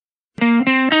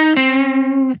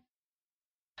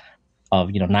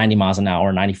of 90 miles an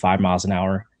hour, 95 miles an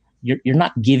hour, you're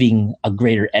not giving a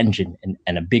greater engine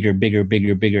and a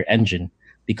bigger engine.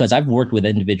 Because I've worked with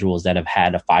individuals that have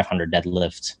had a 500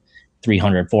 deadlift,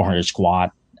 300, 400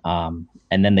 squat, and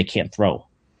then they can't throw.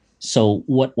 So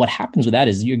what happens with that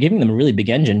is you're giving them a really big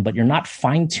engine, but you're not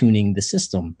fine tuning the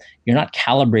system. You're not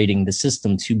calibrating the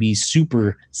system to be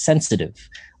super sensitive.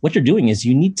 What you're doing is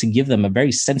you need to give them a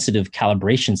very sensitive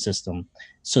calibration system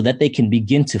so that they can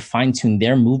begin to fine tune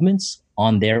their movements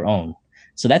on their own.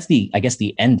 So that's the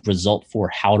end result for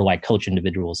how do I coach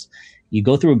individuals. You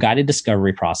go through a guided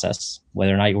discovery process,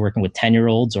 whether or not you're working with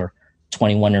 10-year-olds or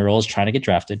 21-year-olds trying to get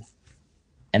drafted.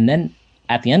 And then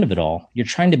at the end of it all, you're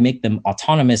trying to make them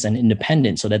autonomous and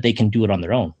independent so that they can do it on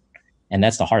their own. And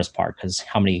that's the hardest part, because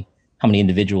how many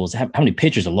individuals, how many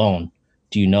pitchers alone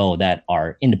do you know that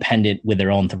are independent with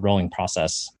their own throwing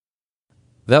process?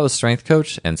 That was strength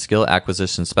coach and skill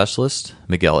acquisition specialist,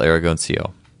 Miguel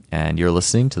Aragoncillo. And you're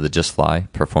listening to the Just Fly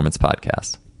Performance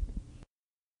Podcast.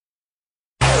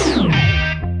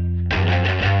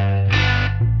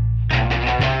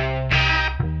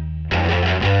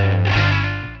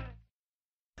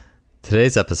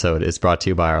 Today's episode is brought to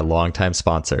you by our longtime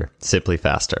sponsor,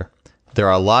 SimplyFaster. There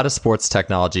are a lot of sports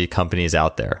technology companies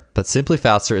out there, but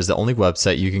SimplyFaster is the only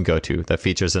website you can go to that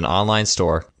features an online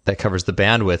store that covers the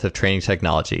bandwidth of training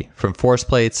technology, from force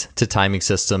plates to timing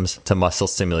systems to muscle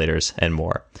stimulators and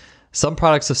more. Some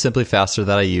products of SimplyFaster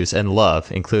that I use and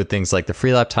love include things like the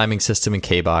Freelap timing system in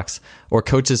K-Box, or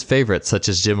coach's favorites such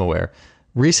as GymAware.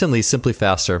 Recently,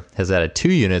 SimplyFaster has added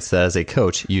 2 units that as a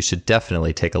coach you should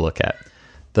definitely take a look at.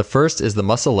 The first is the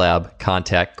Muscle Lab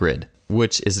Contact Grid,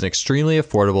 which is an extremely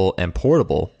affordable and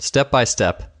portable,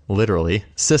 step-by-step, literally,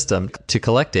 system to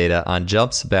collect data on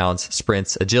jumps, bounds,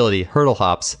 sprints, agility, hurdle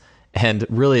hops, and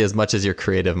really as much as your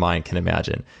creative mind can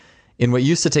imagine. In what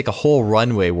used to take a whole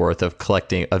runway worth of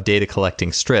data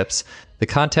collecting strips, the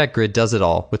Contact Grid does it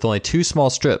all with only 2 small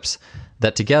strips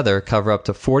that together cover up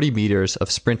to 40 meters of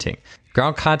sprinting.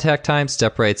 Ground contact time,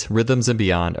 step rates, rhythms, and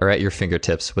beyond are at your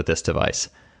fingertips with this device.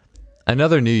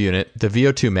 Another new unit, the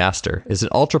VO2 Master, is an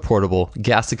ultra-portable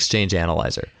gas exchange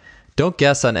analyzer. Don't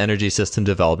guess on energy system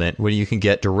development when you can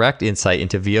get direct insight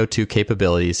into VO2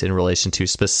 capabilities in relation to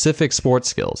specific sports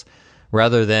skills,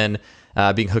 rather than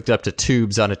being hooked up to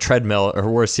tubes on a treadmill, or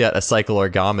worse yet, a cycle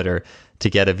ergometer to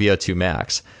get a VO2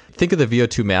 max. Think of the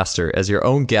VO2 Master as your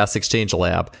own gas exchange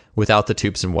lab without the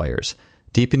tubes and wires.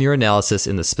 Deepen your analysis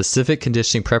in the specific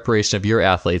conditioning preparation of your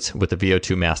athletes with the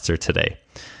VO2 Master today.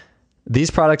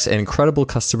 These products and incredible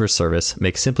customer service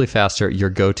make SimplyFaster your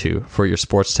go-to for your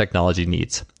sports technology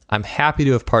needs. I'm happy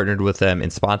to have partnered with them in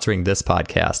sponsoring this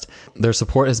podcast. Their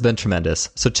support has been tremendous,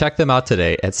 so check them out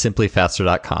today at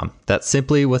simplyfaster.com. That's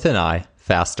simply with an I,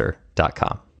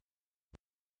 faster.com.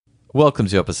 Welcome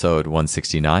to episode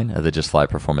 169 of the Just Fly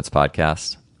Performance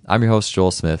Podcast. I'm your host,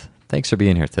 Joel Smith. Thanks for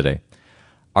being here today.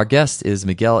 Our guest is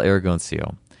Miguel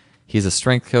Aragoncillo. He's a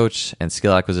strength coach and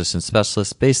skill acquisition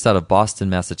specialist based out of Boston,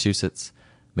 Massachusetts.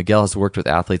 Miguel has worked with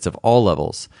athletes of all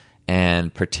levels,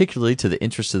 and particularly to the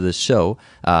interest of this show,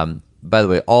 by the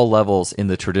way, all levels in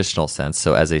the traditional sense.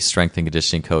 So as a strength and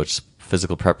conditioning coach,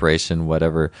 physical preparation,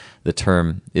 whatever the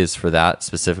term is for that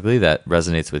specifically that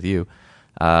resonates with you.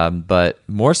 But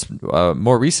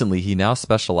more recently, he now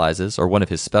specializes, or one of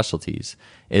his specialties,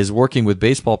 is working with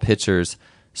baseball pitchers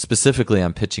specifically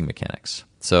on pitching mechanics.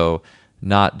 So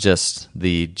not just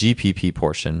the GPP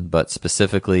portion, but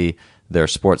specifically their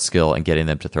sports skill and getting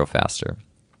them to throw faster.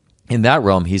 In that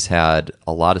realm, he's had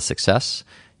a lot of success.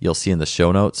 You'll see in the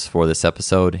show notes for this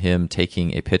episode him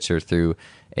taking a pitcher through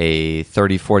a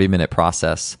 30, 40-minute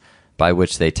process by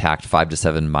which they tacked 5 to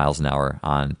 7 miles an hour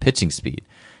on pitching speed.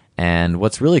 And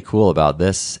what's really cool about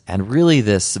this, and really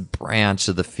this branch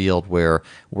of the field where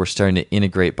we're starting to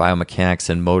integrate biomechanics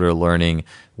and motor learning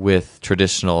with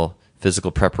traditional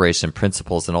physical preparation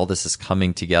principles, and all this is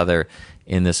coming together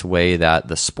in this way that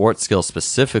the sports skill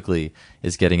specifically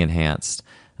is getting enhanced.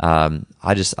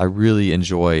 I really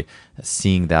enjoy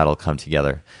seeing that all come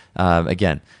together.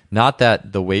 Again, not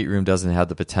that the weight room doesn't have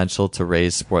the potential to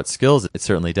raise sports skills, it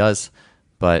certainly does,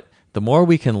 but the more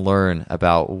we can learn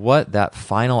about what that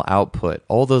final output,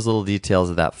 all those little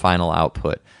details of that final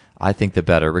output, I think the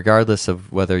better, regardless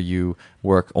of whether you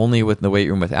work only with the weight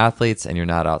room with athletes and you're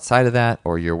not outside of that,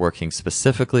 or you're working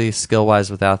specifically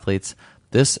skill-wise with athletes.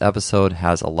 This episode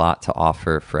has a lot to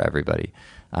offer for everybody.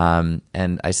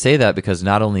 And I say that because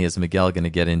not only is Miguel going to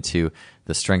get into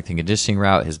the strength and conditioning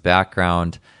route, his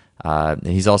background,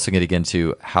 he's also going to get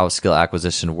into how skill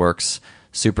acquisition works,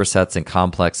 supersets and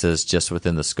complexes just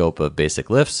within the scope of basic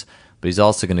lifts, but he's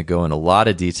also going to go in a lot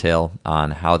of detail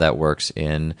on how that works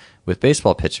with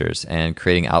baseball pitchers and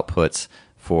creating outputs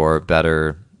for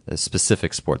better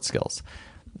specific sports skills.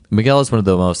 Miguel is one of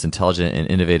the most intelligent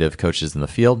and innovative coaches in the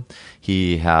field.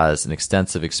 He has an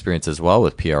extensive experience as well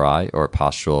with PRI, or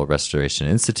Postural Restoration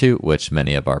Institute, which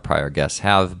many of our prior guests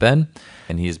have been,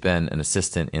 and he's been an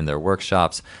assistant in their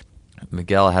workshops.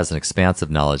 Miguel has an expansive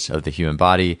knowledge of the human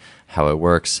body, how it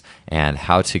works, and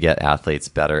how to get athletes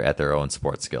better at their own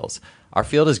sports skills. Our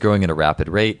field is growing at a rapid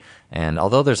rate, and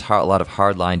although there's a lot of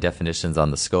hardline definitions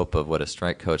on the scope of what a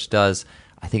strength coach does,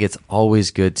 I think it's always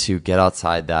good to get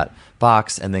outside that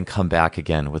box and then come back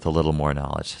again with a little more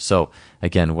knowledge. So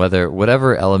again,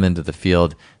 whatever element of the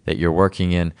field that you're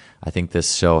working in, I think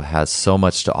this show has so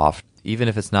much to offer. Even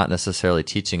if it's not necessarily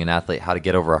teaching an athlete how to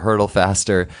get over a hurdle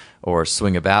faster or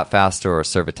swing a bat faster or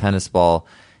serve a tennis ball,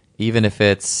 even if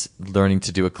it's learning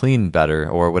to do a clean better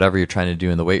or whatever you're trying to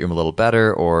do in the weight room a little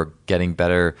better or getting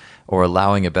better or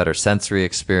allowing a better sensory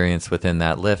experience within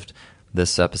that lift,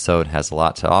 this episode has a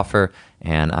lot to offer,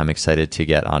 and I'm excited to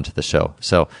get onto the show.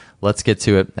 So let's get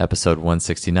to it, episode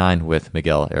 169 with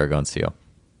Miguel Aragoncillo.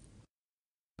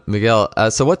 Miguel,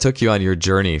 so what took you on your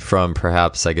journey from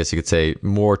perhaps, I guess you could say,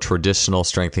 more traditional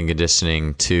strength and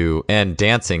conditioning and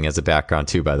dancing as a background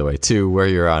too, by the way, to where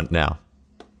you're on now?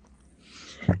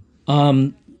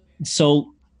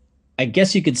 So I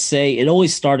guess you could say it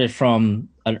always started from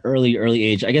an early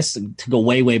age. I guess to go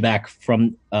way back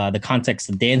from the context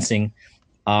of dancing,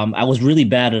 I was really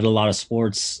bad at a lot of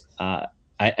sports. I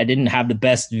didn't have the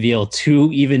best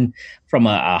VO2, even from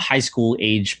a high school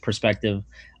age perspective.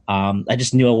 I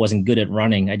just knew I wasn't good at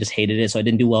running. I just hated it. So I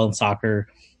didn't do well in soccer.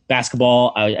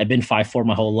 Basketball, I've been 5'4"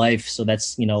 my whole life. So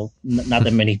that's, not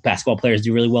that many basketball players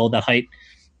do really well at that height.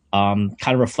 Kind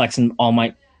of reflects in all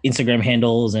my Instagram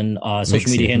handles and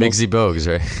social media handles. Muggsy Bogues,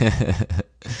 right?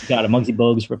 Got it, Muggsy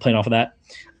Bogues. We're playing off of that.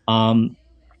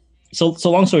 So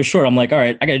long story short, I'm like, all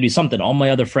right, I got to do something. All my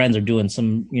other friends are doing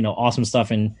some, awesome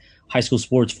stuff in high school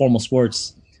sports, formal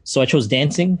sports. So I chose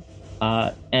dancing.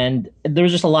 And there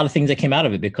was just a lot of things that came out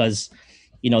of it because,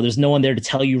 there's no one there to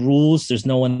tell you rules. There's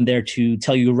no one there to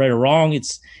tell you right or wrong.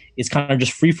 It's kind of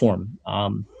just free form.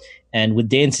 And with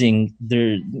dancing,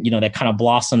 that kind of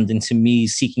blossomed into me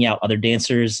seeking out other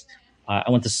dancers. I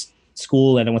went to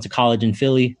school and I went to college in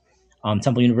Philly,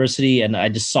 Temple University, and I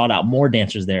just sought out more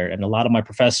dancers there. And a lot of my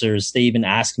professors, they even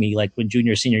asked me, like with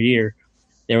junior, senior year,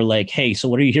 they were like, "Hey, so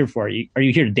what are you here for? Are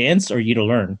you here to dance or are you here to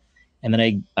learn?" And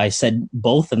then I said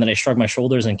both, and then I shrugged my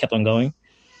shoulders and kept on going.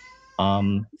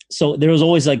 So there was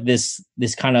always like this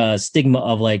kind of stigma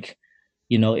of like,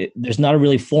 there's not a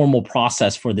really formal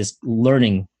process for this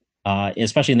learning,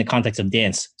 especially in the context of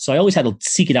dance. So I always had to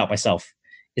seek it out myself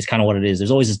is kind of what it is.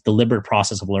 There's always this deliberate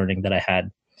process of learning that I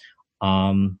had.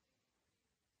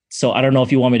 So I don't know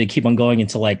if you want me to keep on going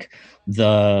into like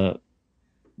I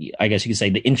guess you could say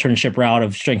the internship route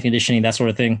of strength conditioning, that sort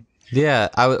of thing. Yeah,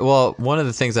 well, one of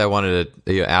the things I wanted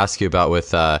to ask you about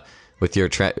with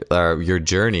your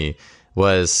journey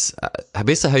was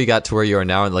basically how you got to where you are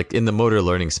now, and like in the motor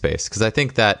learning space, because I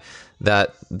think that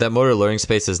motor learning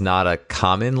space is not a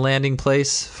common landing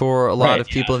place for a lot of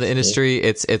people in the industry.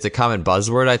 It's a common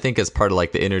buzzword, I think, as part of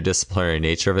like the interdisciplinary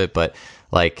nature of it, but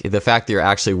like the fact that you're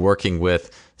actually working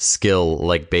with skill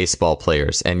like baseball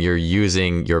players and you're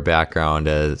using your background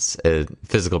as a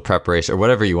physical preparation or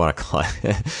whatever you want to call it.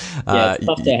 It's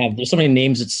tough to have. There's so many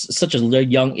names. It's such a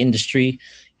young industry,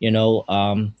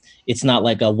 it's not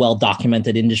like a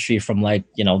well-documented industry from like,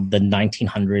 the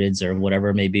 1900s or whatever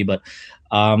it may be. But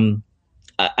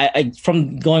I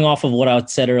from going off of what I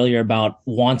said earlier about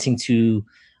wanting to,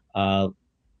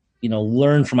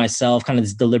 learn for myself, kind of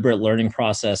this deliberate learning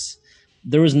process,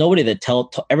 there was nobody that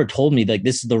ever told me like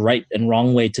this is the right and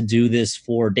wrong way to do this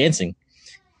for dancing.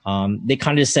 They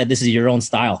kind of just said, this is your own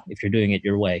style if you're doing it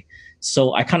your way.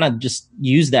 So I kind of just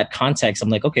use that context. I'm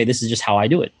like, okay, this is just how I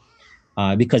do it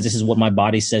because this is what my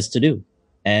body says to do.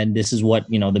 And this is what,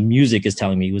 the music is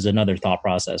telling me was another thought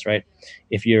process, right?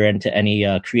 If you're into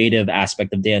any creative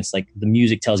aspect of dance, like the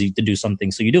music tells you to do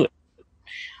something, so you do it.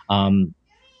 And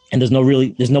there's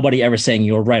nobody ever saying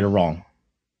you're right or wrong.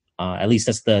 At least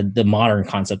that's the modern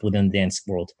concept within the dance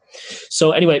world.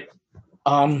 So anyway,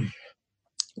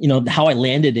 how I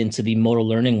landed into the motor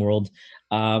learning world,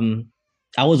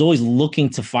 I was always looking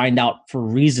to find out for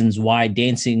reasons why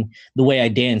dancing the way I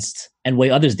danced and way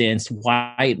others danced,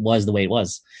 why it was the way it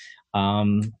was.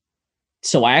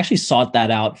 So I actually sought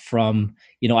that out from,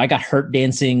 I got hurt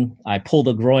dancing. I pulled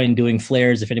a groin doing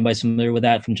flares. If anybody's familiar with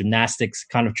that, from gymnastics,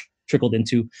 kind of trickled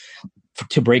into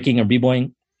to breaking or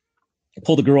b-boying. I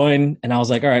pulled a groin and I was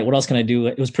like, all right, what else can I do?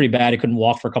 It was pretty bad. I couldn't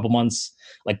walk for a couple months,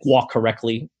 like walk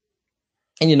correctly.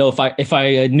 And, if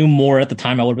I knew more at the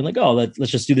time, I would have been like, oh,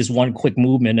 let's just do this one quick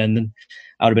movement. And then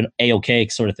I would have been A-okay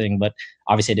sort of thing. But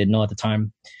obviously I didn't know at the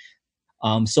time.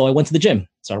 So I went to the gym,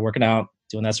 started working out,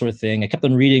 doing that sort of thing. I kept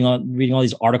on reading all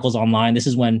these articles online. This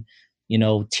is when,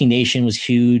 T Nation was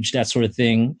huge, that sort of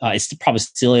thing. It probably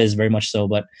still is very much so,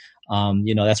 but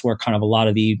that's where kind of a lot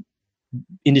of the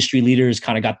industry leaders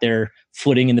kind of got their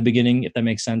footing in the beginning, if that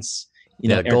makes sense.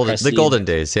 The golden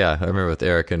days. Yeah, I remember with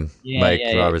Eric and Mike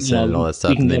Robertson and all that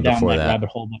stuff. And then before that, rabbit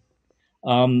hole.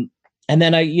 And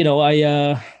then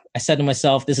I said to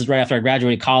myself, this is right after I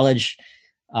graduated college.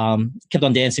 Kept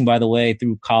on dancing, by the way,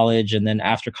 through college. And then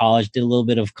after college, did a little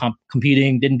bit of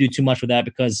competing. Didn't do too much with that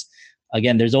because,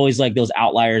 again, there's always like those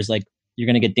outliers. Like you're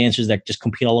going to get dancers that just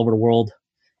compete all over the world.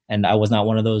 And I was not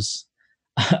one of those.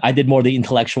 I did more the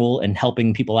intellectual and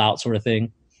helping people out sort of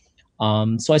thing.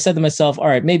 So I said to myself, all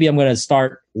right, maybe I'm going to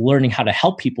start learning how to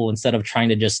help people instead of trying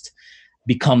to just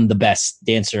become the best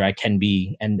dancer I can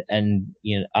be. And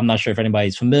I'm not sure if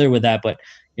anybody's familiar with that, but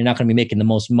you're not going to be making the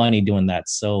most money doing that.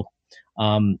 So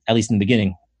at least in the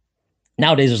beginning.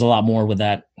 Nowadays, there's a lot more with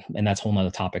that, and that's a whole nother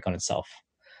topic on itself.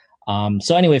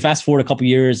 So anyway, fast forward a couple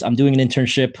years, I'm doing an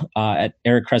internship at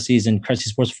Eric Cressy's and Cressy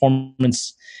Sports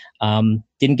Performance.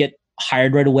 Didn't get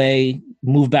hired right away,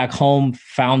 moved back home,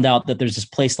 found out that there's this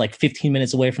place like 15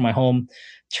 minutes away from my home.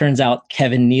 Turns out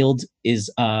Kevin Neild is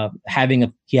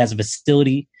he has a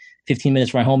facility 15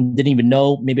 minutes from my home. Didn't even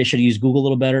know. Maybe I should have used Google a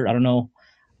little better. I don't know.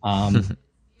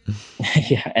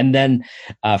 Yeah. And then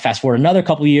fast forward another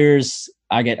couple of years,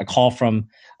 I get a call from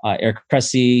Eric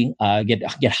Cressy,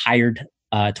 get hired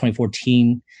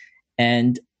 2014.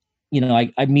 And,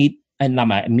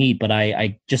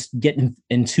 I just get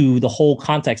into the whole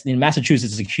context. In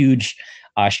Massachusetts is a huge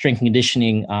strength and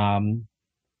conditioning,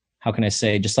 how can I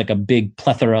say, just like a big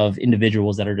plethora of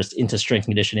individuals that are just into strength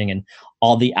and conditioning and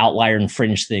all the outlier and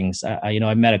fringe things.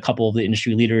 I met a couple of the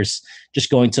industry leaders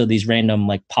just going to these random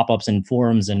like pop-ups and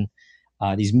forums and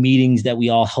these meetings that we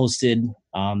all hosted.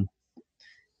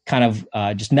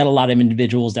 Just met a lot of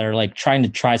individuals that are like trying to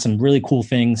try some really cool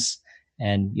things.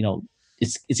 And,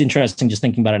 it's interesting just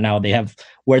thinking about it now. They have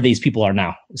where these people are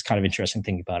now. It's kind of interesting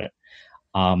thinking about it.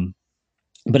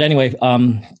 But anyway,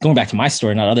 going back to my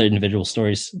story, not other individual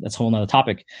stories, that's a whole nother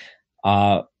topic.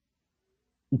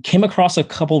 Came across a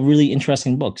couple really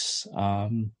interesting books.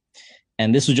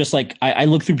 And this was just like, I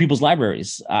looked through people's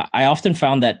libraries. I often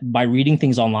found that by reading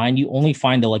things online, you only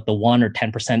find the 1 or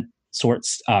 10%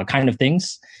 sorts kind of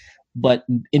things. But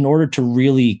in order to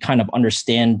really kind of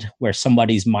understand where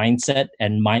somebody's mindset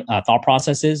and thought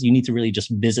process is, you need to really just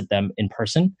visit them in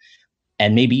person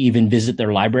and maybe even visit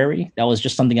their library. That was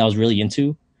just something I was really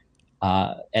into.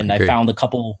 And I found a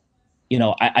couple,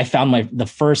 I found the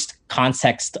first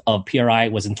context of PRI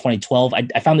was in 2012.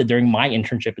 I found it during my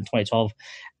internship in 2012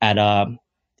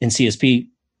 in CSP,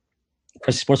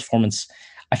 Cressy Sports Performance.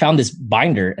 I found this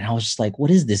binder and I was just like, what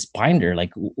is this binder?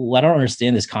 Like, I don't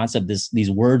understand this concept.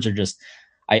 These words are just,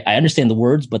 I understand the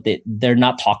words, but they're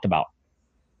not talked about.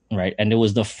 Right. And it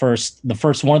was the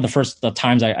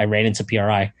times I ran into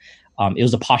PRI. It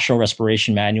was a postural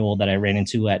respiration manual that I ran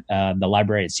into at the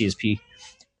library at CSP.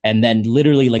 And then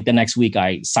literally like the next week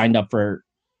I signed up for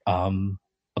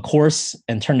a course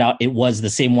and turned out it was the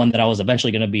same one that I was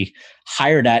eventually going to be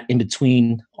hired at in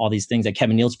between all these things at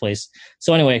Kevin Neild's place.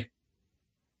 So anyway,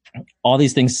 all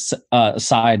these things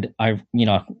aside, I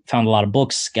found a lot of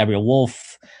books, Gabrielle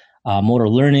Wolf, motor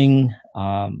learning,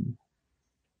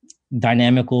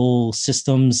 dynamical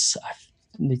systems.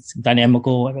 It's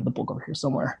dynamical. I got the book over here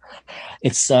somewhere.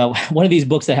 It's one of these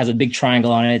books that has a big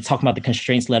triangle on it. It's talking about the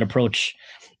constraints-led approach.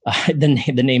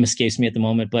 The name escapes me at the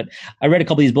moment, but I read a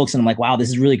couple of these books and I'm like, wow, this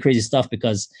is really crazy stuff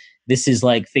because this is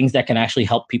like things that can actually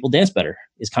help people dance better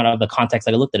is kind of the context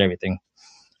that I looked at everything.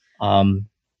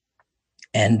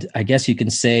 And I guess you can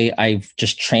say I've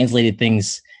just translated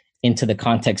things into the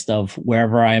context of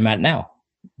wherever I am at now,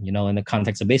 in the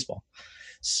context of baseball.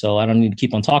 So I don't need to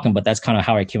keep on talking, but that's kind of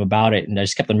how I came about it. And I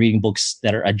just kept on reading books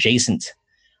that are adjacent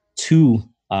to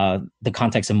the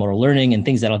context of motor learning and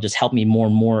things that'll just help me more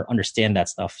and more understand that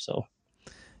stuff. So.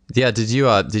 Yeah. Did you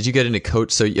get into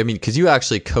coach? So, cause you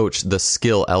actually coach the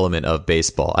skill element of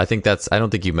baseball. I don't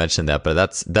think you mentioned that, but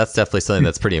that's definitely something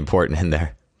that's pretty important in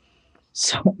there.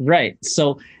 So, right.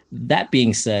 So that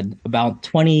being said, about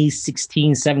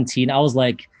 2016, 17, I was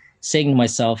like saying to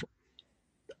myself,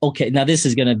 okay, now this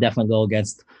is going to definitely go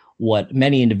against what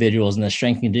many individuals in the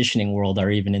strength and conditioning world are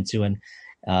even into. And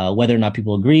whether or not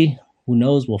people agree, who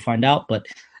knows, we'll find out. But,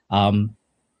 I'm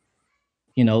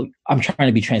trying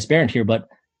to be transparent here, but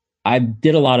I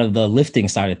did a lot of the lifting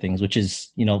side of things, which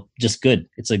is, just good.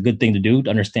 It's a good thing to do, to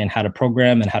understand how to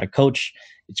program and how to coach.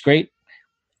 It's great.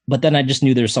 But then I just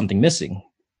knew there was something missing.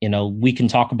 We can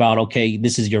talk about, okay,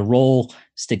 this is your role,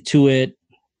 stick to it,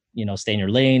 stay in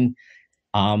your lane.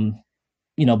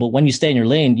 But when you stay in your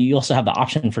lane, you also have the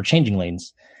option for changing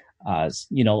lanes.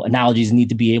 Analogies need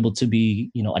to be able to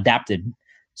be, adapted.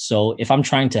 So if I'm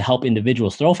trying to help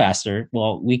individuals throw faster,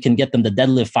 well, we can get them to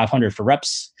deadlift 500 for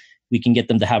reps. We can get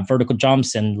them to have vertical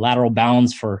jumps and lateral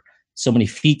bounds for so many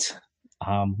feet.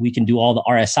 We can do all the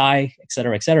RSI, et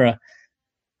cetera, et cetera.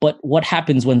 But what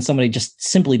happens when somebody just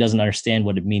simply doesn't understand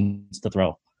what it means to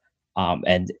throw?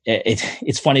 And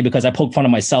it's funny because I poke fun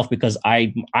of myself because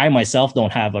I myself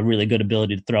don't have a really good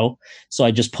ability to throw. So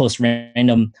I just post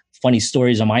random funny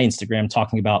stories on my Instagram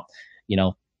talking about,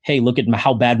 hey, look at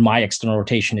how bad my external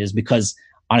rotation is, because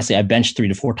honestly, I bench 3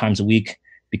 to 4 times a week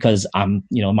because I'm,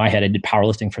 in my head, I did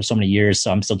powerlifting for so many years.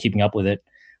 So I'm still keeping up with it.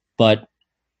 But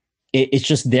it's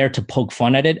just there to poke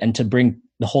fun at it and to bring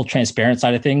the whole transparent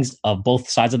side of things, of both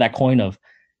sides of that coin of,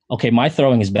 okay, my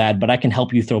throwing is bad, but I can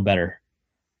help you throw better.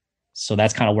 So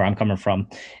that's kind of where I'm coming from.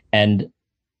 And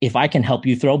if I can help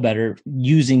you throw better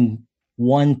using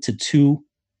 1 to 2,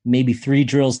 maybe 3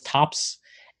 drills tops,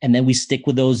 and then we stick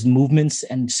with those movements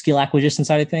and skill acquisition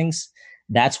side of things,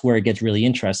 that's where it gets really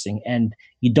interesting. And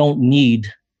you don't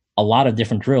need a lot of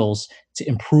different drills to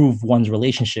improve one's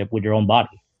relationship with your own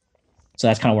body. So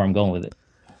that's kind of where I'm going with it.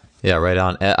 Yeah, right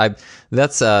on.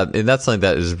 That's something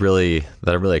that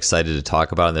I'm really excited to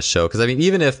talk about on this show, because I mean,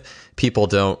 even if people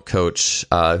don't coach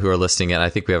who are listening, and I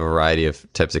think we have a variety of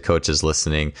types of coaches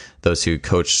listening, those who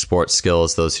coach sports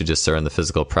skills, those who just are in the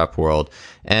physical prep world.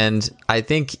 And I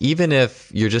think even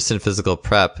if you're just in physical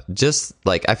prep, just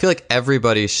like, I feel like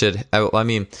everybody should, I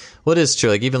mean, what is true,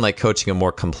 like even like coaching a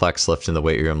more complex lift in the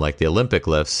weight room, like the Olympic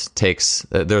lifts takes,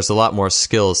 there's a lot more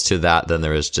skills to that than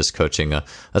there is just coaching a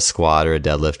squat or a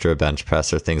deadlift or a bench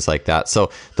press or things like that. So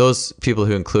those people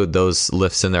who include those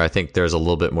lifts in there, I think there's a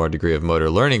little bit more degree of motor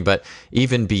learning. But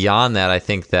even beyond that, I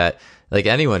think that like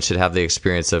anyone should have the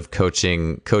experience of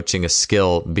coaching a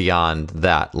skill beyond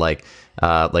that. Like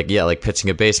pitching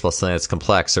a baseball, something that's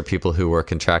complex, or people who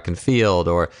work in track and field,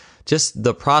 or just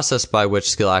the process by which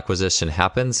skill acquisition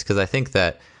happens. Because I think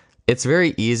that it's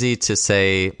very easy to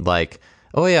say like,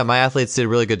 oh yeah, my athletes did a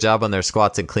really good job on their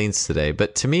squats and cleans today.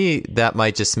 But to me, that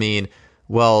might just mean,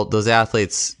 well, those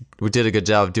athletes did a good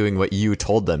job of doing what you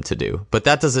told them to do. But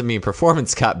that doesn't mean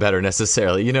performance got better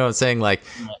necessarily. You know what I'm saying? Like,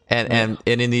 and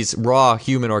in these raw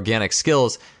human organic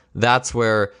skills, that's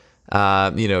where,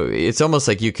 it's almost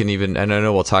like you can even, and I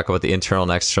know we'll talk about the internal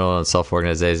and external and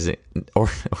self-organization, or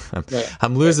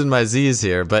I'm losing my Z's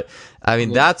here, but I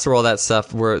mean, that's where all that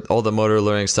stuff, where all the motor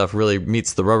learning stuff really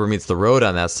meets the rubber meets the road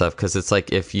on that stuff. Cause it's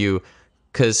like,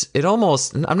 because it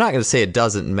almost, I'm not going to say it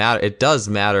doesn't matter. It does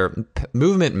matter.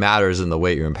 Movement matters in the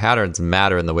weight room. Patterns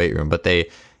matter in the weight room, but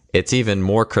it's even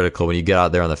more critical when you get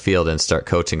out there on the field and start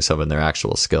coaching someone their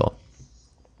actual skill.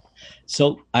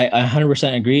 So I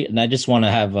 100% agree. And I just want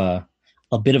to have a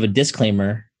bit of a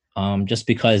disclaimer, just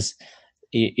because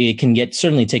it can get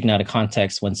certainly taken out of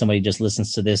context when somebody just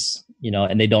listens to this,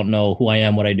 and they don't know who I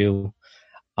am, what I do.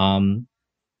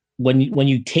 When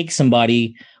you take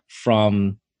somebody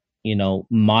from,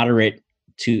 moderate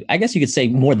to, I guess you could say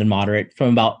more than moderate, from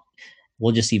about,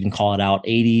 we'll just even call it out,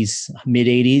 80s, mid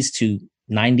 80s to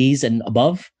 90s and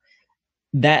above,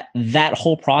 that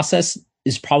whole process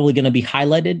is probably going to be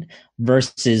highlighted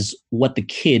versus what the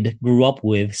kid grew up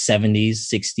with, 70s,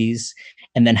 60s,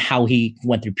 and then how he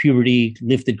went through puberty,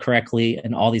 lifted correctly,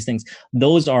 and all these things.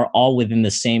 Those are all within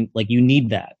the same, like, you need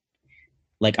that.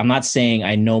 Like, I'm not saying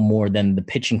I know more than the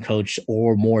pitching coach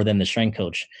or more than the strength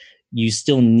coach. You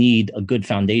still need a good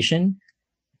foundation,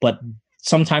 but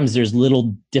sometimes there's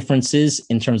little differences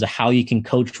in terms of how you can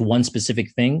coach one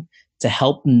specific thing to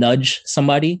help nudge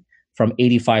somebody from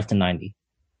 85 to 90.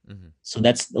 So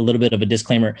that's a little bit of a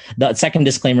disclaimer. The second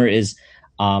disclaimer is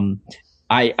I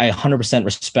 100%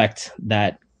 respect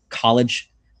that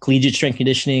collegiate strength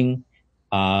conditioning,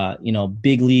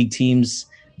 big league teams,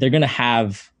 they're going to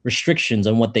have restrictions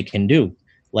on what they can do.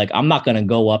 Like, I'm not going to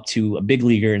go up to a big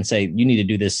leaguer and say, you need to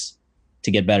do this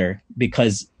to get better,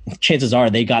 because chances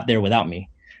are they got there without me.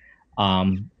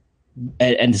 And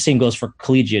the same goes for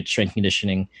collegiate strength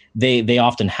conditioning. They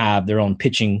often have their own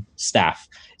pitching staff.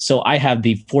 So I have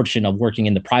the fortune of working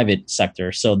in the private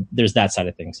sector. So there's that side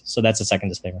of things. So that's a second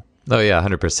disclaimer. Oh yeah,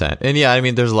 100%. And yeah, I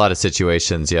mean, there's a lot of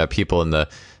situations. Yeah, people in the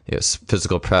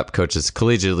physical prep coaches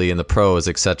collegiately in the pros,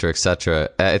 et cetera, et cetera.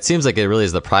 It seems like it really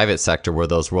is the private sector where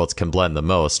those worlds can blend the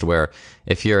most, where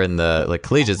if you're in the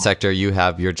collegiate sector, you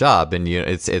have your job and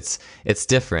it's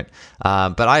different.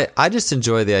 But I just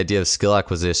enjoy the idea of skill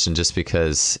acquisition just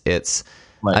because it's,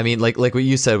 right. I mean, like what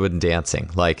you said with dancing,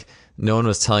 like No one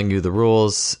was telling you the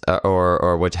rules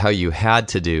or how you had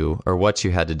to do or what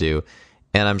you had to do.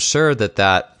 And I'm sure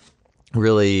that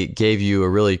really gave you a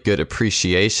really good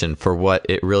appreciation for what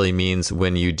it really means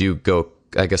when you do go,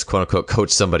 I guess, quote unquote, coach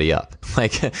somebody up.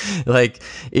 like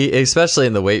especially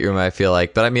in the weight room, I feel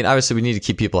like. But I mean, obviously we need to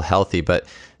keep people healthy. But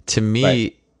to me,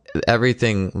 right,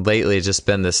 everything lately has just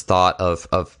been this thought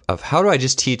of how do I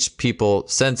just teach people,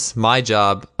 since my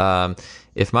job,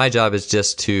 if my job is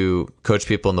just to coach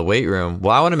people in the weight room,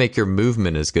 well, I want to make your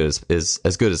movement as good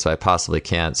as I possibly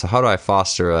can. So how do I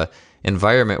foster a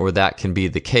environment where that can be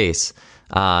the case?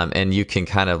 And you can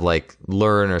kind of like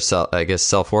learn or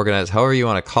self-organize, however you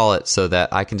want to call it, so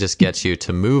that I can just get you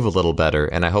to move a little better.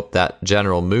 And I hope that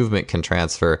general movement can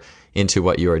transfer into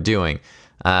what you are doing.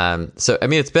 So, I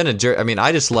mean, it's been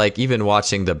I just like even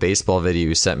watching the baseball video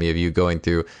you sent me of you going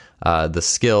through the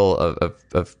skill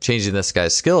of changing this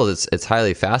guy's skills. It's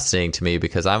highly fascinating to me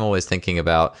because I'm always thinking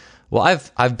about, well,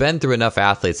 I've been through enough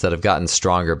athletes that have gotten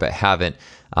stronger but haven't,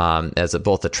 as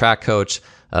both a track coach,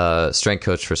 strength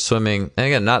coach for swimming. And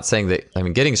again, not saying that, I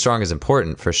mean, getting strong is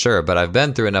important for sure, but I've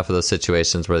been through enough of those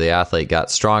situations where the athlete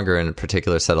got stronger in a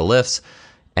particular set of lifts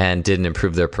and didn't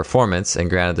improve their performance. And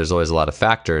granted, there's always a lot of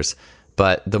factors.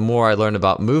 But the more I learn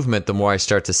about movement, the more I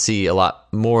start to see a lot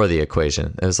more of the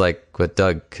equation. It was like what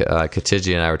Doug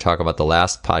Katidji and I were talking about the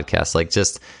last podcast, like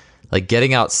just like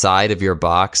getting outside of your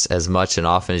box as much and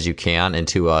often as you can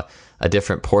into a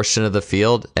different portion of the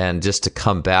field, and just to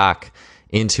come back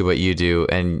into what you do,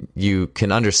 and you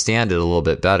can understand it a little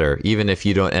bit better. Even if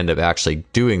you don't end up actually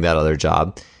doing that other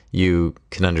job, you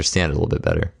can understand it a little bit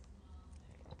better.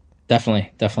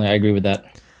 Definitely. I agree with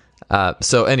that.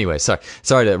 So anyway,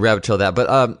 sorry to rabbit trail that, but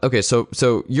okay. So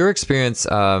your experience.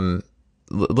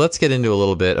 Let's get into a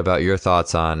little bit about your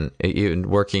thoughts on even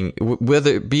working,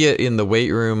 whether be it in the weight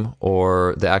room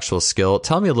or the actual skill.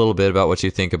 Tell me a little bit about what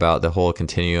you think about the whole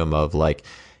continuum of like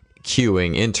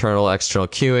cueing, internal, external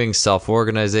cueing,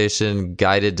 self-organization,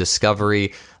 guided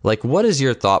discovery. Like, what is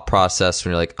your thought process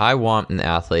when you're like, I want an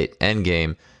athlete end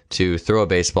game to throw a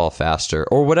baseball faster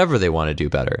or whatever they want to do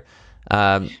better?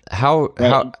 How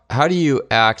do you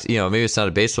act? You know, maybe it's not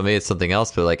a baseball, maybe it's something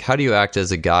else, but like, how do you act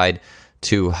as a guide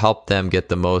to help them get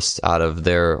the most out of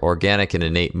their organic and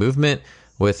innate movement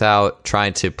without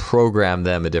trying to program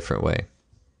them a different way?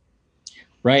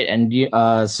 Right. And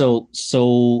so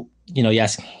you know, I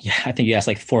think you asked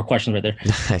like 4 questions right there.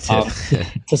 I did.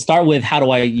 To start with, how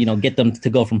do I, get them to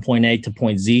go from point A to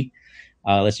point Z?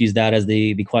 Let's use that as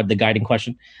the guiding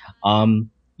question.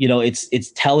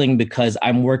 It's telling because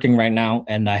I'm working right now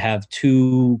and I have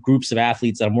 2 groups of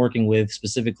athletes that I'm working with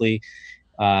specifically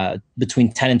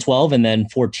between 10 and 12 and then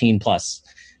 14 plus.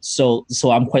 So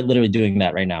I'm quite literally doing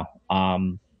that right now.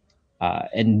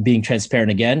 And being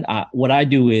transparent again, what I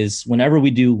do is whenever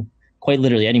we do quite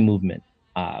literally any movement,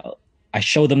 I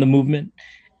show them the movement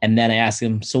and then I ask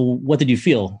them, so what did you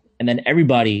feel? And then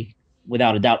everybody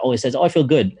without a doubt always says, oh, I feel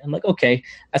good. I'm like, okay,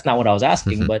 that's not what I was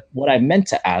asking. But what I meant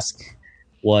to ask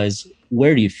was,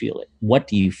 where do you feel it? What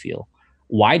do you feel?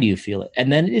 Why do you feel it?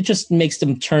 And then it just makes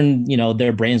them turn,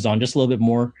 their brains on just a little bit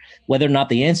more, whether or not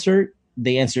they answer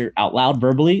out loud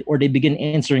verbally, or they begin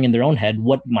answering in their own head,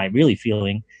 what am I really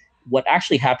feeling? What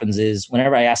actually happens is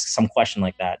whenever I ask some question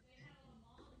like that,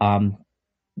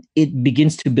 it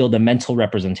begins to build a mental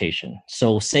representation.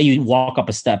 So say you walk up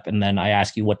a step and then I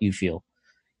ask you, what do you feel?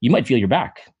 You might feel your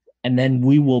back. And then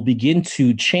we will begin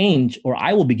to change, or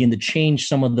I will begin to change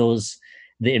some of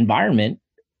the environment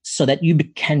so that you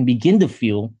can begin to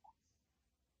feel,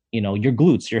 your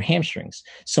glutes, your hamstrings.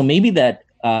 So maybe that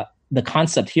the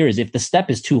concept here is if the step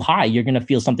is too high, you're going to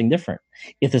feel something different.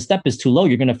 If the step is too low,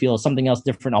 you're going to feel something else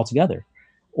different altogether.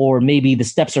 Or maybe the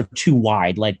steps are too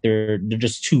wide, like they're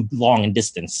just too long in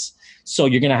distance. So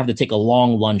you're going to have to take a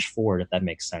long lunge forward, if that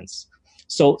makes sense.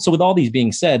 So with all these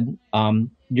being said,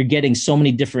 you're getting so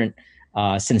many different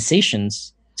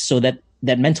sensations, so that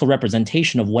mental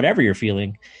representation of whatever you're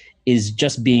feeling is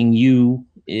just being you,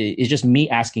 is just me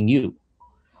asking you.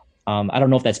 I don't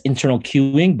know if that's internal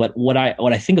cueing, but what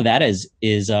I think of that as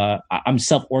is I'm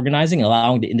self-organizing,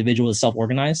 allowing the individual to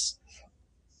self-organize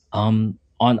on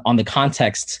the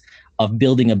context of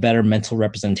building a better mental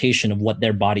representation of what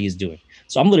their body is doing.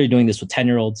 So I'm literally doing this with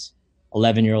 10-year-olds,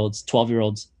 11-year-olds,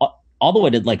 12-year-olds, all the way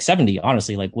to like 70,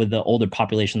 honestly, like with the older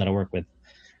population that I work with,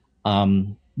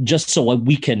 just so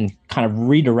we can kind of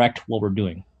redirect what we're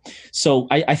doing. So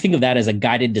I think of that as a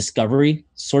guided discovery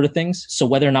sort of things. So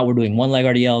whether or not we're doing one leg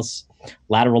RDLs,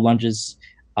 lateral lunges,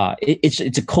 it's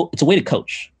a way to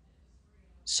coach.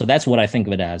 So that's what I think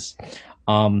of it as.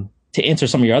 To answer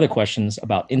some of your other questions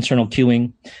about internal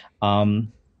cueing,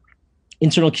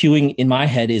 internal cueing in my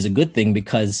head is a good thing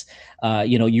because,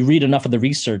 you read enough of the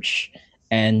research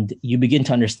and you begin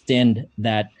to understand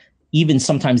that even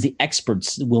sometimes the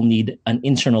experts will need an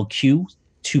internal cue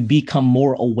to become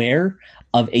more aware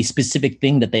of a specific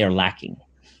thing that they are lacking.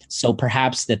 So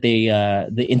perhaps that the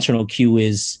internal cue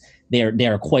is they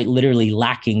are quite literally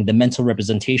lacking the mental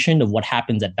representation of what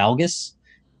happens at valgus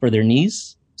for their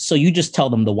knees. So you just tell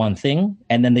them the one thing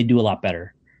and then they do a lot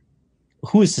better.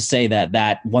 Who is to say that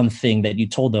that one thing that you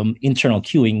told them, internal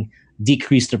cueing,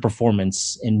 decreased their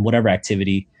performance in whatever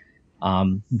activity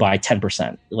by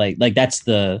 10%? Like that's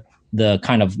the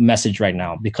kind of message right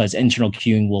now, because internal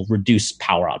cueing will reduce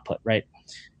power output, right?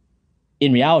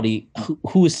 In reality,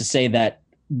 who is to say that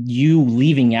you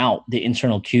leaving out the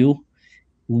internal cue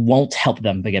won't help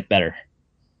them to get better,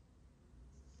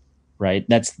 right?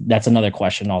 That's another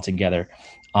question altogether.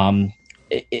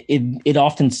 It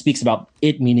often speaks about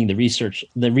it, meaning the research.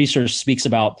 The research speaks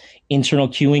about internal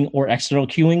cueing or external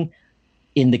cueing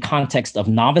in the context of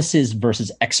novices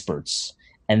versus experts,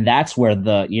 and that's where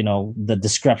the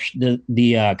description,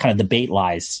 the kind of debate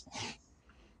lies.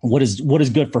 What is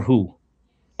good for who?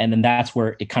 And then that's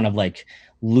where it kind of like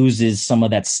loses some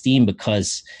of that steam,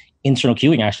 because internal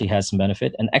cueing actually has some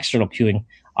benefit and external cueing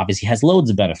obviously has loads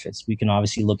of benefits. We can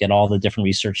obviously look at all the different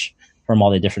research from all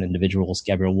the different individuals.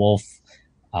 Gabriel Wolf,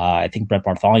 I think Brett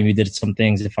Bartholomew did some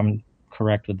things, if I'm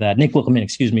correct with that. Nick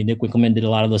Winkelman did a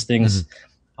lot of those things.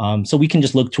 Mm-hmm. So we can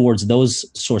just look towards those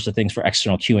sorts of things for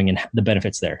external cueing and the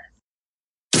benefits there.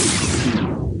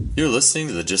 You're listening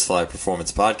to the Just Fly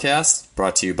Performance Podcast,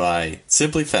 brought to you by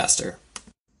Simply Faster.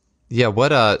 Yeah,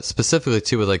 what specifically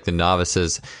too with like the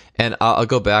novices, and I'll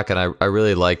go back, and I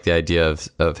really like the idea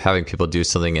of having people do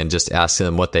something and just asking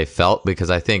them what they felt, because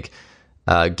I think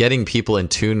getting people in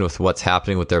tune with what's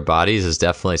happening with their bodies is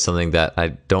definitely something that I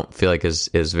don't feel like is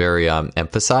very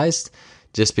emphasized,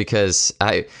 just because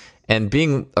and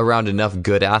being around enough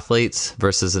good athletes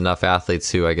versus enough athletes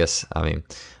who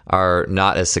are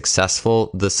not as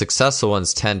successful. The successful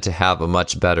ones tend to have a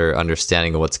much better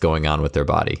understanding of what's going on with their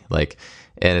body,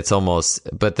 and it's almost,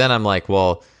 but then I'm like,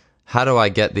 well, how do I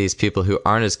get these people who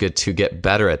aren't as good to get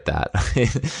better at that?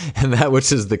 And that,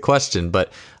 which is the question.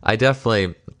 But I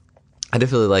definitely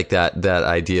like that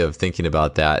idea of thinking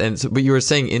about that. And so, but you were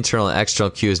saying internal and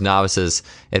external cues, novices,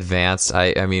 advanced.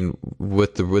 I mean,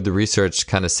 would the research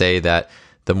kind of say that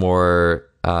the more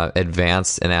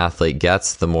advanced an athlete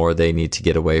gets, the more they need to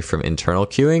get away from internal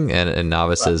cueing, and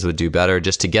novices would do better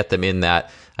just to get them in that,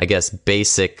 I guess,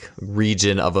 basic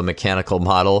region of a mechanical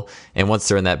model. And once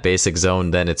they're in that basic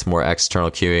zone, then it's more external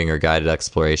cueing or guided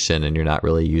exploration, and you're not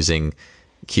really using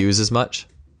cues as much.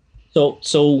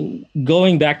 So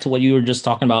going back to what you were just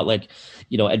talking about,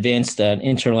 advanced and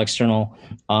internal, external,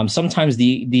 sometimes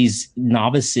these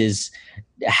novices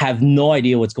have no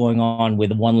idea what's going on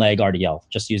with one leg RDL,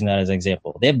 just using that as an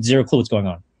example. They have zero clue what's going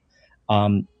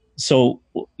on. So,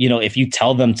 if you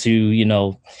tell them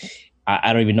to,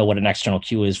 I don't even know what an external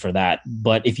cue is for that.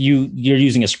 But if you're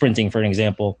using a sprinting, for an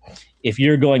example, if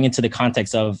you're going into the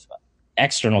context of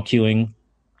external cueing,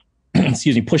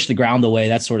 push the ground away,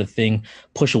 that sort of thing,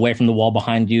 push away from the wall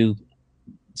behind you,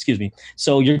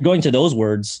 So you're going to those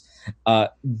words.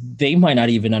 They might not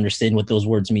even understand what those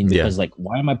words mean, because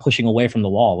why am I pushing away from the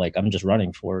wall? I'm just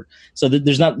running for it. So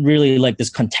there's not really this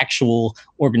contextual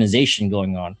organization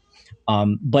going on.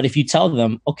 But if you tell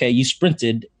them, okay, you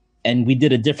sprinted and we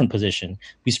did a different position.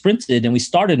 We sprinted and we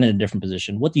started in a different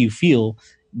position. What do you feel?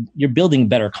 You're building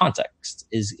better context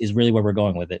is really where we're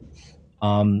going with it.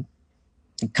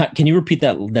 Can you repeat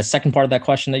that second part of that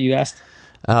question that you asked?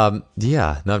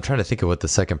 Yeah, no, I'm trying to think of what the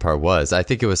second part was. I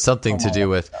think it was something to do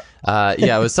with,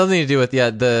 it was something to do with,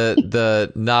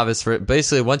 the novice.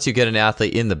 Basically, once you get an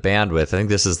athlete in the bandwidth, I think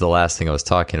this is the last thing I was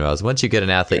talking about, is once you get an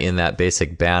athlete in that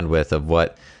basic bandwidth of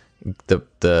what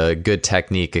the good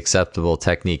technique, acceptable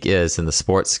technique is in the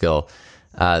sports skill,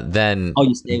 then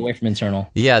you stay away from internal.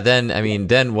 Yeah, then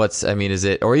is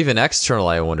it, or even external?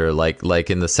 I wonder, like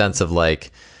in the sense of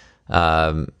like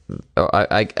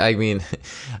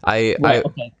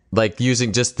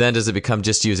using, just then does it become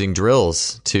just using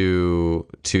drills to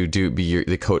be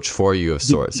the coach for you of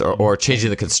sorts, or changing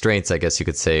the constraints, I guess you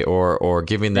could say, or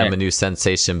giving them a new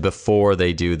sensation before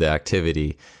they do the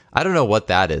activity. I don't know what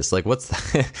that is. What's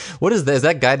that? What is that? Is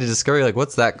that guided discovery?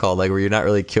 What's that called? Where you're not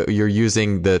really you're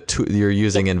using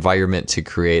environment to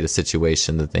create a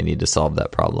situation that they need to solve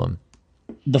that problem.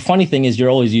 The funny thing is, you're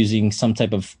always using some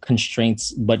type of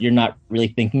constraints, but you're not really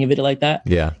thinking of it like that.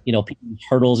 Yeah. People use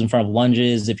hurdles in front of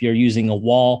lunges. If you're using a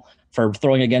wall for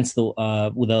throwing against the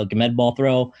with a Gamed ball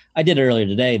throw, I did it earlier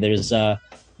today. There's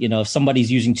if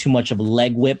somebody's using too much of a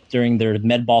leg whip during their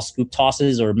med ball scoop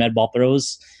tosses or med ball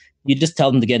throws, you just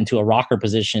tell them to get into a rocker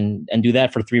position and do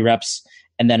that for 3 reps.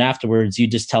 And then afterwards, you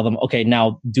just tell them, okay,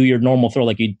 now do your normal throw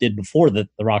like you did before the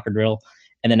rocker drill,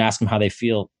 and then ask them how they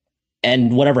feel.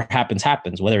 And whatever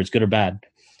happens, whether it's good or bad.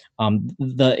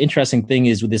 The interesting thing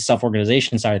is with this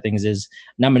self-organization side of things is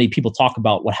not many people talk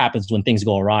about what happens when things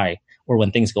go awry or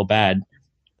when things go bad.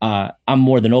 I'm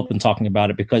more than open talking about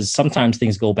it because sometimes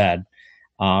things go bad.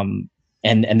 And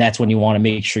that's when you want to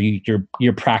make sure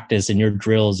your practice and your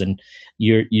drills and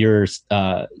you're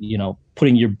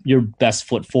putting your best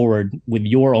foot forward with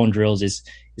your own drills is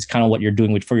kind of what you're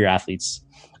doing for your athletes.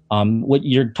 What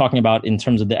you're talking about in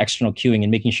terms of the external cueing and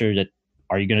making sure that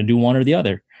are you going to do one or the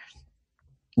other?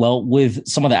 Well, with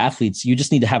some of the athletes, you just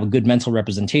need to have a good mental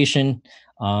representation,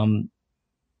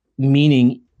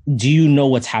 meaning, do you know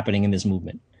what's happening in this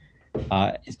movement?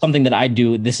 Something that I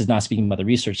do, this is not speaking about the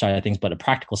research side of things, but a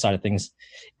practical side of things,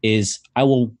 is I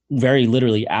will very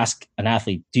literally ask an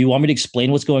athlete, do you want me to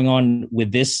explain what's going on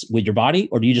with your body,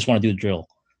 or do you just want to do the drill?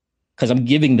 Because I'm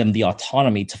giving them the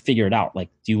autonomy to figure it out. Like,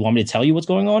 do you want me to tell you what's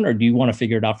going on, or do you want to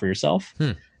figure it out for yourself?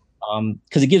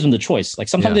 Because it gives them the choice. Like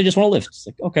sometimes they just want to lift. It's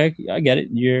like, okay, I get it.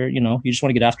 You just want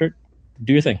to get after it.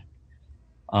 Do your thing.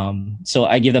 So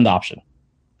I give them the option.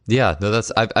 Yeah, no,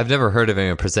 I've never heard of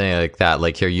anyone presenting like that.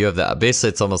 Like here, you have basically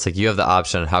it's almost like you have the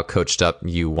option on how coached up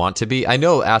you want to be. I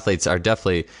know athletes are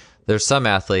definitely, there's some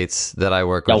athletes that I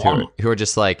work with who are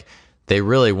just like, they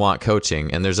really want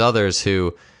coaching. And there's others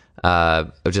who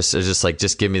are just like,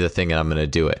 just give me the thing and I'm going to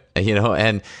do it, and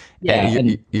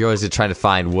you're always trying to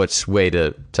find which way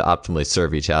to optimally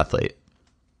serve each athlete.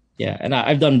 Yeah, and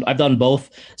I've done both.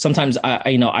 Sometimes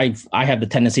I have the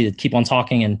tendency to keep on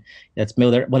talking, and that's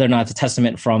whether or not it's a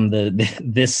testament from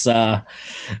this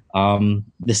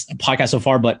podcast so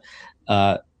far. But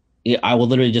I will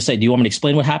literally just say, "Do you want me to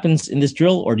explain what happens in this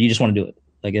drill, or do you just want to do it?"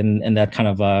 Like, and that kind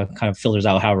of filters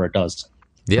out however it does.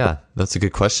 Yeah, that's a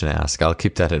good question to ask. I'll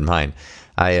keep that in mind.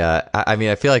 I mean,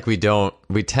 I feel like we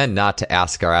tend not to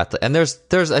ask our athletes, and I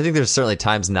think there's certainly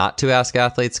times not to ask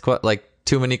athletes like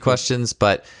too many questions,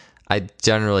 but I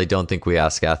generally don't think we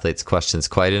ask athletes questions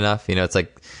quite enough. It's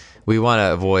like we want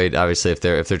to avoid, obviously, if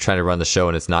they're trying to run the show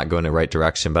and it's not going in the right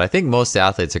direction. But I think most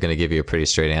athletes are going to give you a pretty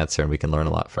straight answer, and we can learn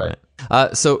a lot from it.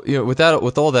 So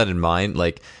with all that in mind,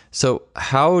 like, so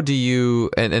how do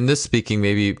you, and this speaking,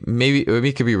 maybe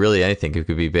it could be really anything. It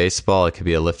could be baseball, it could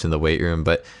be a lift in the weight room,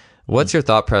 but what's your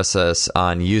thought process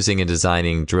on using and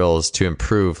designing drills to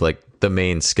improve like the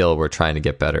main skill we're trying to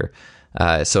get better?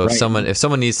 So if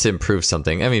someone needs to improve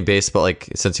something, I mean, baseball, like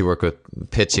since you work with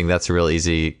pitching, that's a real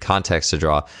easy context to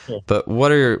draw. Yeah. But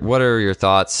what are your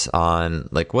thoughts on,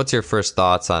 like, what's your first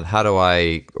thoughts on how do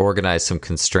I organize some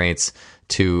constraints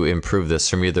to improve this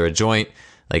from either a joint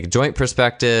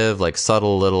perspective, like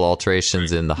subtle little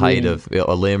alterations in the height of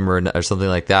a limb or something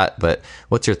like that. But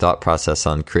what's your thought process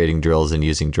on creating drills and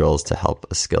using drills to help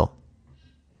a skill?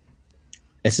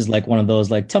 This is like one of those,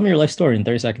 like, tell me your life story in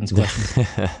 30 seconds questions.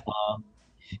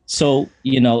 So,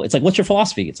 it's like, what's your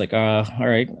philosophy? It's like, all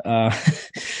right.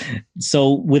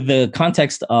 So with the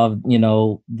context of,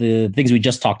 the things we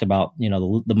just talked about,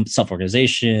 the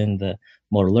self-organization, the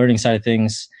motor learning side of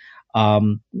things,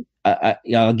 I'll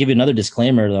give you another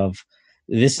disclaimer of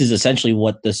this is essentially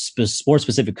what the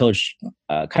sport-specific coach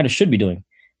kind of should be doing.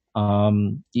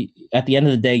 At the end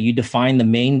of the day, you define the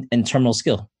main and terminal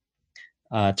skill.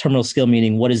 Terminal skill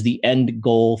meaning what is the end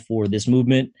goal for this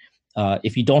movement.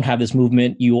 If you don't have this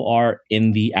movement, you are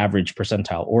in the average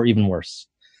percentile or even worse.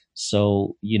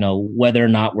 So, whether or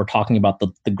not we're talking about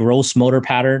the gross motor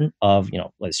pattern of,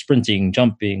 like sprinting,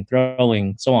 jumping,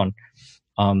 throwing, so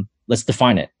on, let's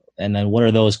define it. And then what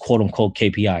are those quote unquote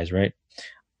KPIs, right?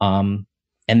 And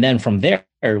then from there,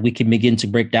 we can begin to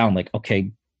break down like,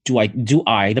 okay, do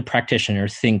I, the practitioner,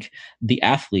 think the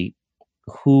athlete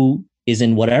who is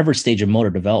in whatever stage of motor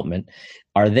development,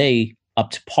 are they up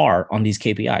to par on these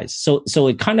KPIs? So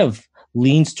it kind of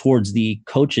leans towards the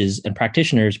coaches and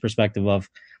practitioners' perspective of,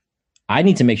 I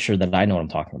need to make sure that I know what I'm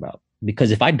talking about,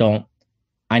 because if I don't,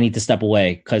 I need to step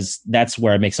away, because that's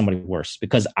where I make somebody worse,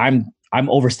 because I'm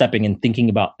overstepping and thinking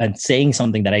about and saying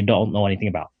something that I don't know anything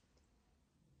about.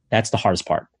 That's the hardest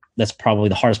part. That's probably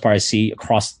the hardest part I see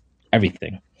across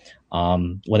everything.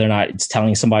 Whether or not it's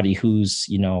telling somebody who's,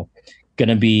 going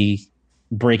to be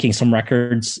breaking some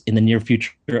records in the near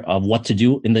future of what to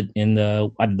do in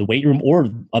the either the weight room or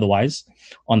otherwise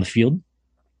on the field.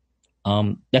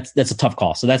 That's a tough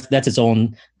call. So that's its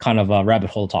own kind of a rabbit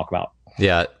hole to talk about.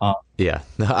 Yeah. Yeah.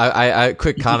 I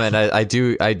quick comment. I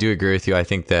do agree with you. I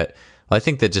think that I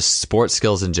think that just sports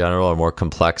skills in general are more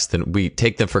complex than we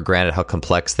take them for granted how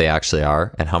complex they actually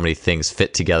are and how many things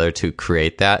fit together to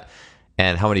create that,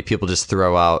 and how many people just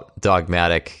throw out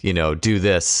dogmatic, do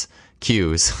this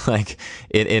cues like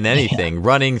in anything,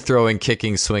 running, throwing,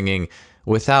 kicking, swinging,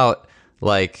 without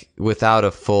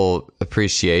a full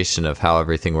appreciation of how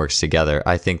everything works together.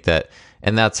 I think that,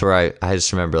 and that's where I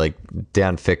just remember like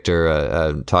Dan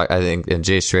Fichter talk, I think, and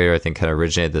Jay Schrader, I think, kind of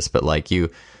originated this, but like you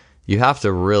have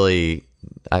to really,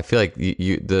 I feel like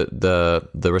the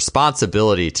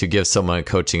responsibility to give someone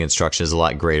coaching instruction is a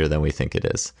lot greater than we think it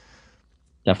is.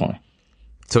 Definitely.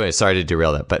 So anyway, sorry to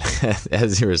derail that, but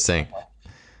as you were saying.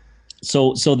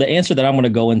 So the answer that I'm going to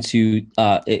go into,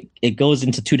 it goes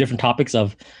into two different topics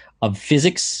of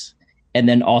physics, and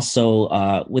then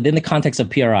also within the context of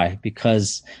PRI,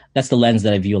 because that's the lens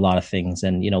that I view a lot of things.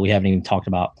 And, we haven't even talked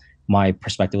about my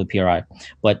perspective with PRI,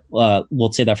 but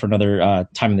we'll say that for another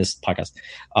time in this podcast.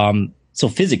 So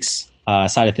physics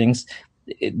side of things,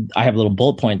 I have a little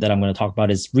bullet point that I'm going to talk about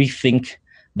is rethink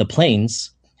the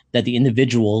planes that the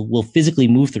individual will physically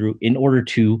move through in order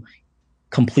to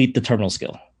complete the terminal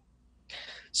skill.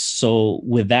 So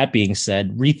with that being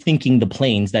said, rethinking the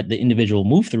planes that the individual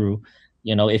move through,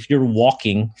 if you're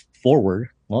walking forward,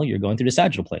 well, you're going through the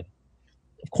sagittal plane.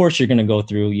 Of course, you're going to go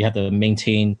through, you have to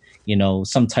maintain,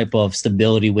 some type of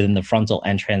stability within the frontal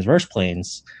and transverse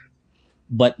planes.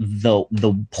 But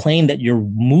the plane that you're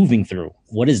moving through,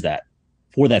 what is that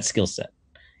for that skill set?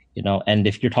 And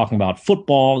if you're talking about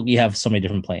football, you have so many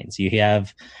different planes. You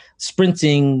have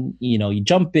sprinting, you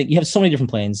jumping, you have so many different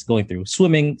planes going through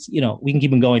swimming, we can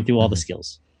keep on going through all the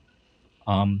skills.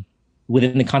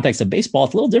 Within the context of baseball,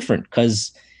 it's a little different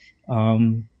because,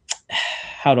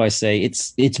 how do I say,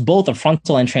 it's both a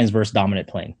frontal and transverse dominant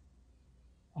plane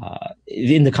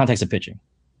in the context of pitching.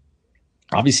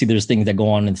 Obviously, there's things that go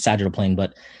on in the sagittal plane,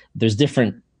 but there's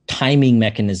different timing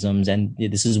mechanisms, and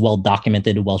this is well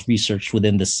documented, well researched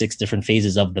within the 6 different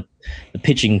phases of the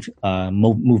pitching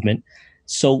movement.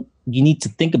 So you need to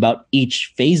think about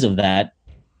each phase of that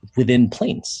within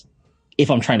planes if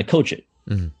I'm trying to coach it.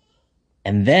 Mm-hmm.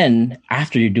 And then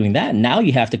after you're doing that, now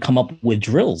you have to come up with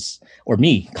drills, or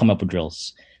me come up with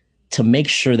drills to make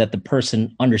sure that the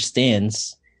person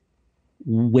understands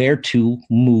where to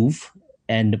move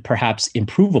and perhaps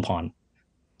improve upon.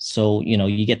 So,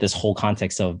 you get this whole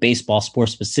context of baseball,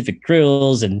 sports specific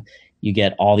drills, and you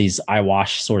get all these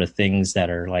eyewash sort of things that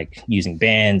are like using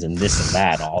bands and this and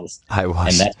that, all this.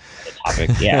 Eyewash. And that's the topic.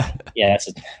 Yeah. Yeah.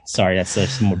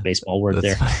 That's some more baseball word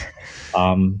there.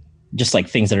 Just like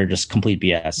things that are just complete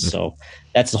BS. So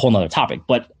that's a whole nother topic.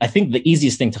 But I think the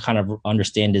easiest thing to kind of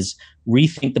understand is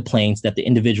rethink the planes that the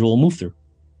individual will move through.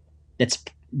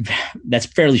 That's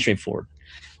fairly straightforward.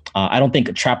 I don't think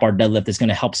a trap bar deadlift is going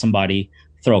to help somebody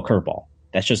throw a curveball.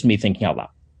 That's just me thinking out loud.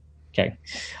 Okay.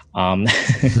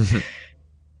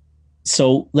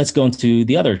 So let's go into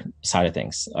the other side of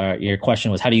things. Your question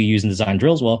was, how do you use and design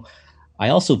drills? Well, I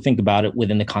also think about it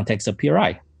within the context of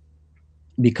PRI,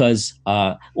 because,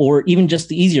 or even just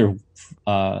the easier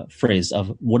phrase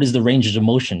of what is the ranges of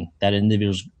motion that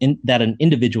an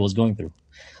individual is going through?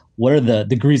 What are the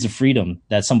degrees of freedom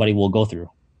that somebody will go through,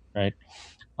 right?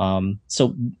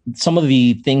 So some of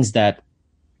the things that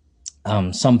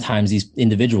sometimes these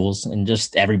individuals, and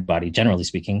just everybody, generally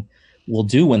speaking, will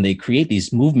do when they create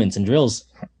these movements and drills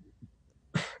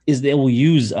is they will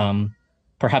use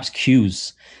perhaps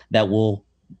cues that will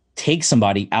take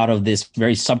somebody out of this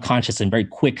very subconscious and very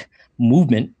quick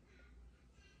movement,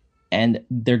 and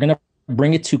they're going to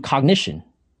bring it to cognition,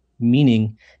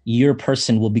 meaning your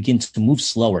person will begin to move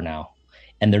slower now,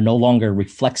 and they're no longer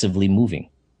reflexively moving.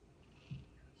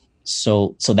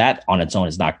 So that on its own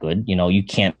is not good. You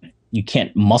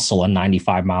can't muscle a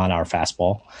 95 mile an hour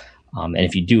fastball. And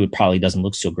if you do, it probably doesn't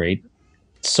look so great.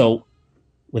 So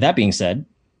with that being said,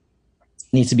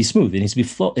 it needs to be smooth. It needs to be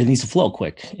flow. It needs to flow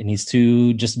quick. It needs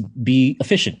to just be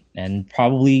efficient and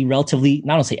probably relatively,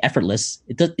 not to say effortless.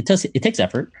 It takes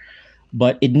effort,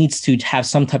 but it needs to have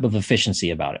some type of efficiency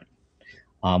about it.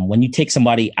 When you take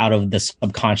somebody out of the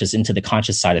subconscious into the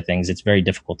conscious side of things, it's very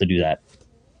difficult to do that.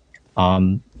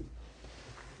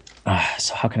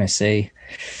 So how can I say,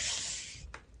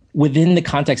 within the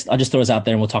context, I'll just throw this out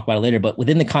there and we'll talk about it later, but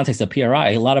within the context of PRI,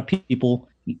 a lot of people,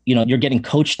 you're getting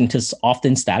coached into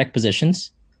often static positions.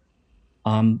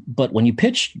 But when you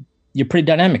pitch, you're pretty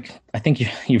dynamic. I think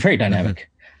you're very dynamic,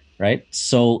 right?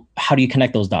 So how do you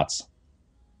connect those dots?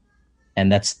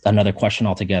 And that's another question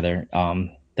altogether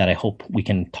that I hope we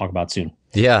can talk about soon.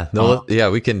 Yeah,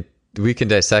 we can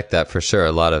dissect that for sure.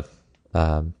 A lot of,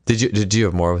 did you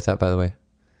have more with that, by the way?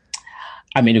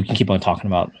 I mean, we can keep on talking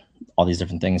about all these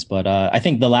different things. But I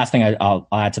think the last thing I'll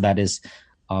add to that is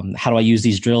how do I use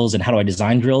these drills and how do I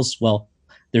design drills? Well,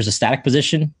 there's a static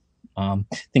position.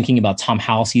 Thinking about Tom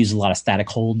House, he uses a lot of static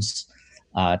holds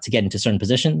to get into certain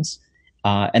positions.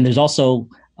 And there's also,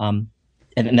 and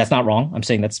that's not wrong. I'm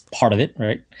saying that's part of it,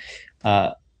 right?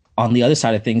 On the other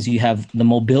side of things, you have the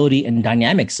mobility and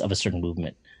dynamics of a certain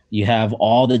movement. You have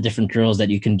all the different drills that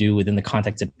you can do within the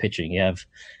context of pitching. You have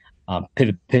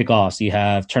pivot offs, you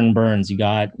have turn burns, you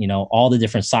got, all the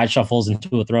different side shuffles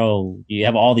into a throw. You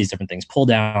have all these different things, pull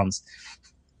downs.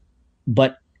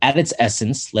 But at its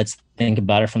essence, let's think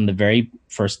about it from the very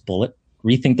first bullet,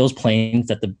 rethink those planes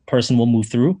that the person will move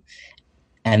through.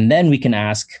 And then we can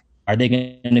ask, are they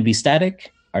going to be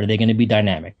static? Are they going to be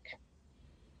dynamic?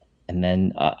 And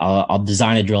then I'll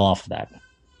design a drill off of that.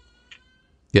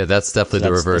 Yeah, that's definitely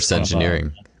the reverse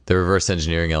engineering, the reverse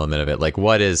engineering element of it. Like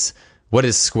what is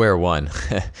square one?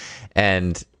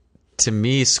 And to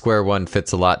me, square one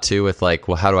fits a lot too with like,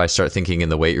 well, how do I start thinking in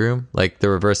the weight room? Like the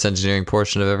reverse engineering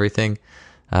portion of everything,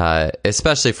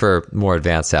 especially for more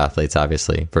advanced athletes,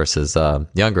 obviously, versus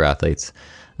younger athletes.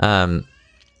 But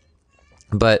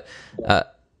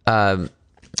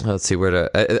let's see where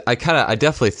to. I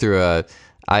definitely threw a.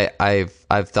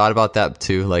 I've thought about that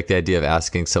too, like the idea of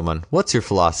asking someone, "What's your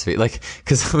philosophy?" Like,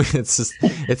 because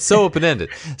it's so open ended.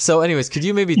 So, anyways, could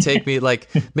you maybe take me,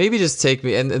 maybe just take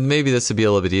me, and maybe this would be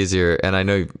a little bit easier. And I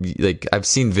know, like, I've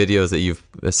seen videos that you've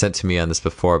sent to me on this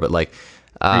before, but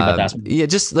yeah,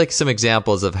 just like some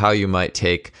examples of how you might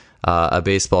take a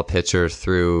baseball pitcher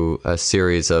through a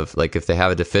series of, like, if they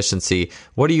have a deficiency,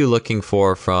 what are you looking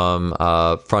for from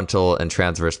a frontal and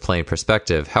transverse plane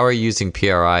perspective? How are you using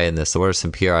PRI in this? So what are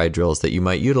some PRI drills that you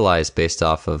might utilize based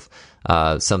off of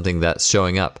something that's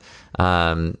showing up?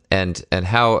 And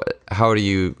how do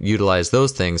you utilize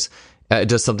those things?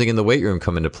 Does something in the weight room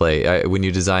come into play when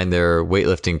you design their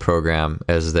weightlifting program?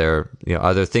 As are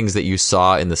there things that you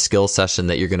saw in the skill session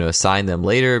that you're going to assign them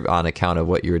later on account of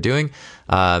what you were doing?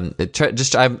 I'm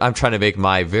trying to make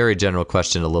my very general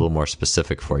question a little more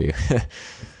specific for you.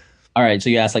 All right, so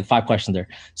you asked like 5 questions there.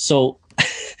 So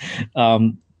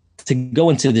to go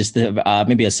into this,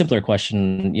 maybe a simpler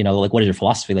question, like what is your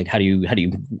philosophy? Like how do you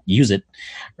use it,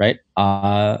 right?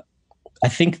 I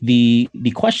think the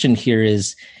question here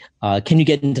is, can you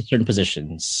get into certain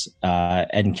positions,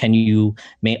 and can you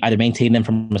either maintain them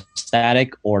from a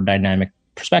static or dynamic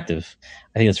perspective?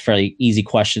 I think it's a fairly easy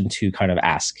question to kind of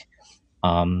ask.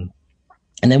 And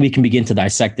then we can begin to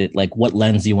dissect it, like what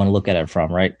lens do you want to look at it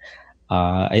from, right?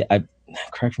 I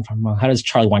correct me if I'm wrong. How does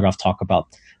Charlie Weingroff talk about,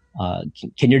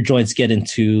 can your joints get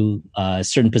into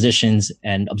certain positions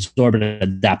and absorb and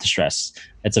adapt to stress?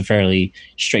 It's a fairly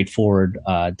straightforward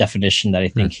definition that I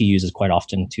think he uses quite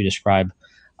often to describe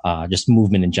just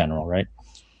movement in general, right?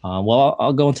 Well,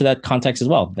 I'll go into that context as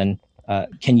well. Then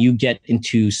can you get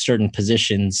into certain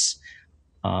positions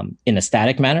in a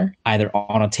static manner, either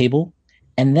on a table?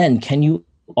 And then can you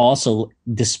also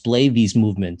display these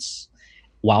movements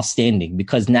while standing?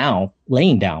 Because now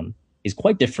laying down is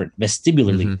quite different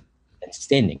vestibularly than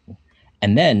standing.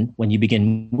 And then when you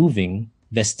begin moving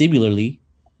vestibularly,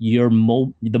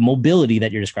 the mobility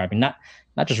that you're describing, not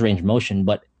just range of motion,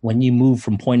 but when you move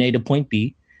from point A to point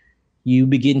B, you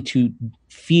begin to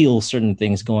feel certain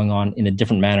things going on in a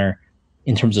different manner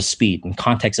in terms of speed and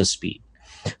context of speed.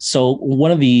 So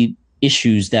one of the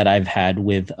issues that I've had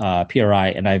with PRI,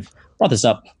 and I've brought this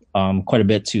up quite a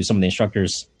bit to some of the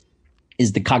instructors,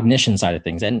 is the cognition side of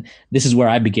things. And this is where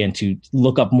I began to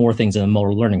look up more things in the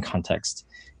motor learning context.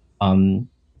 I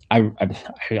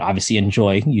obviously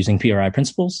enjoy using PRI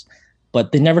principles,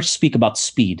 but they never speak about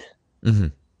speed,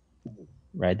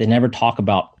 right? They never talk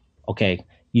about, okay,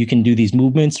 you can do these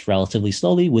movements relatively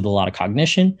slowly with a lot of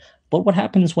cognition, but what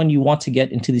happens when you want to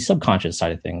get into the subconscious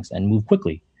side of things and move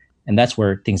quickly? And that's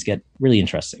where things get really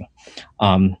interesting.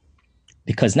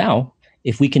 Because now,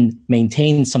 if we can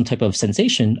maintain some type of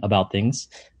sensation about things,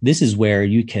 this is where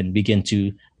you can begin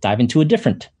to dive into a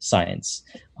different science.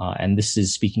 And this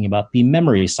is speaking about the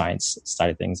memory science side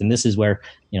of things. And this is where,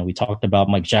 we talked about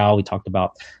Mike Zhao, we talked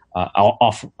about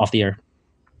off the air.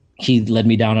 He led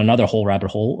me down another whole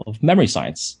rabbit hole of memory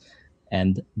science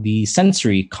and the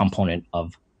sensory component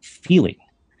of feeling.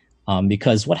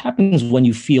 Because what happens when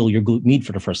you feel your glute med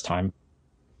for the first time,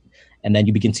 and then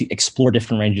you begin to explore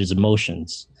different ranges of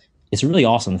motions? It's a really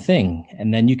awesome thing.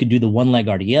 And then you could do the one leg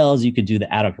RDLs, you could do the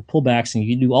adductor pullbacks, and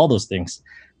you can do all those things.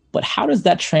 But how does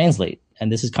that translate?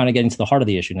 And this is kind of getting to the heart of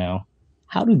the issue now.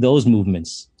 How do those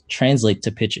movements translate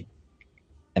to pitching?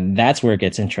 And that's where it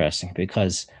gets interesting,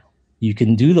 because you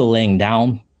can do the laying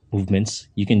down movements,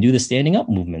 you can do the standing up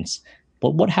movements,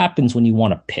 but what happens when you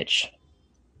want to pitch?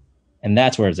 And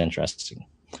that's where it's interesting,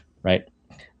 right?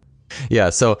 Yeah.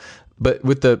 So, but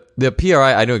with the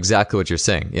PRI, I know exactly what you're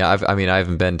saying. Yeah. I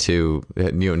haven't been to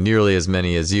nearly as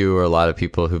many as you or a lot of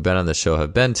people who've been on the show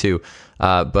have been to.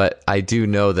 But I do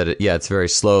know that it's very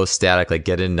slow, static, like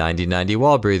get in 90-90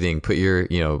 wall breathing, put your,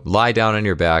 lie down on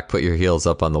your back, put your heels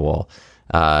up on the wall,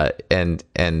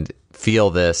 and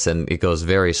feel this. And it goes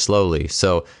very slowly.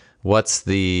 So what's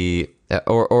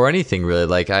or anything really,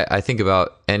 like I think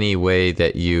about any way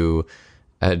that you,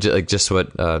 just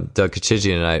what Doug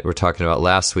Kachigian and I were talking about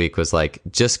last week was like,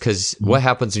 just because what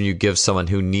happens when you give someone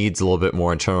who needs a little bit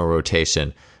more internal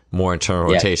rotation?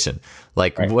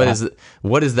 Like, right. What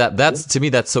is that? That's, to me,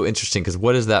 that's so interesting, because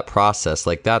what is that process?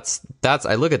 Like, that's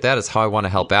I look at that as how I want to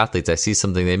help athletes. I see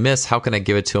something they miss. How can I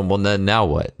give it to them? Well, then now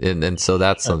what? And so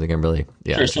that's something I'm really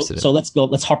interested in. So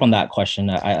let's harp on that question.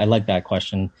 I like that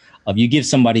question of, you give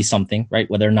somebody something, right?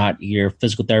 Whether or not your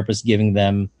physical therapist giving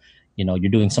them,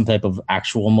 you're doing some type of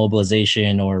actual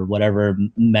mobilization or whatever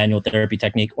manual therapy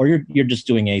technique, or you're just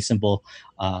doing a simple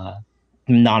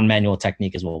non-manual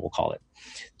technique is what we'll call it.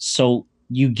 So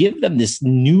you give them this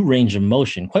new range of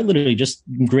motion, quite literally just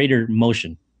greater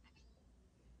motion.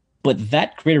 But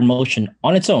that greater motion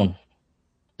on its own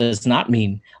does not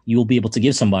mean you will be able to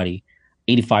give somebody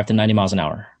 85 to 90 miles an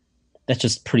hour. That's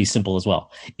just pretty simple as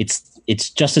well. It's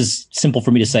just as simple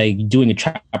for me to say doing a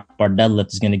trap bar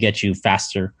deadlift is going to get you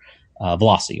faster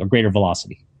velocity or greater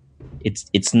velocity.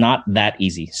 It's not that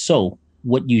easy. So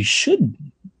what you should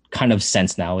kind of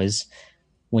sense now is,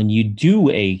 when you do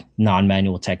a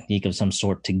non-manual technique of some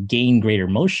sort to gain greater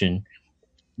motion,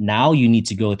 now you need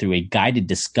to go through a guided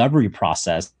discovery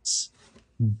process,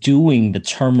 doing the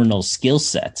terminal skill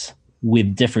set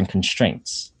with different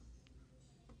constraints.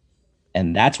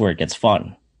 And that's where it gets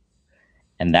fun.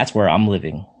 And that's where I'm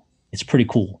living. It's pretty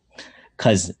cool.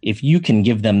 Because if you can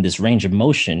give them this range of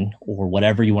motion, or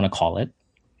whatever you want to call it,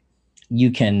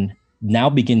 you can now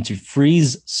begin to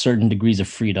freeze certain degrees of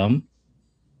freedom.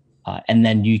 And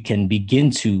then you can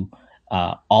begin to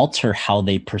alter how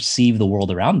they perceive the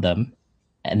world around them.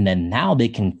 And then now they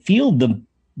can feel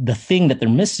the thing that they're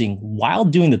missing while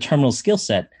doing the terminal skill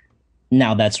set.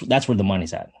 Now that's where the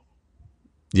money's at.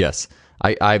 Yes.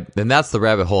 And that's the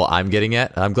rabbit hole I'm getting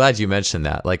at. I'm glad you mentioned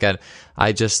that. Like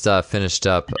I just finished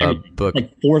up a book.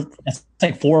 It's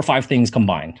like 4 or 5 things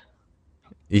combined.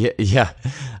 Yeah.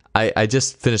 I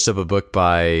just finished up a book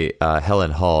by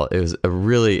Helen Hall. It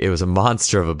was a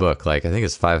monster of a book. Like, I think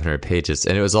it's 500 pages,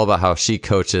 and it was all about how she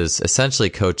essentially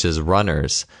coaches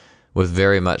runners with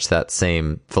very much that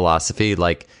same philosophy,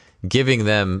 like giving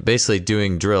them, basically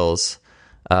doing drills,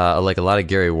 like a lot of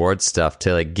Gary Ward stuff,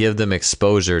 to like give them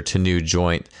exposure to new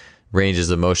joint ranges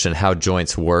of motion, how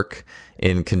joints work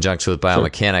in conjunction with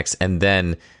biomechanics, and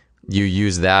then you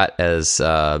use that as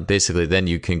basically, then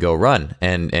you can go run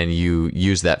and you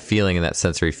use that feeling and that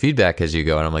sensory feedback as you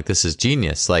go. And I'm like, this is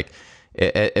genius. Like,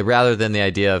 rather than the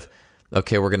idea of,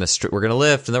 okay, we're gonna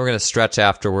lift and then we're gonna stretch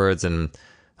afterwards, and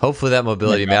hopefully that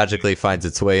mobility magically finds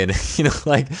its way in.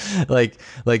 Like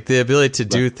the ability to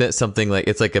do something, like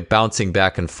it's like a bouncing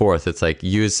back and forth. It's like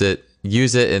use it,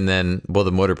 and then, well,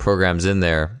 the motor program's in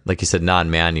there, like you said,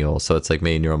 non-manual, so it's like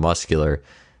maybe neuromuscular.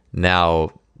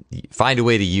 Now find a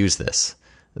way to use this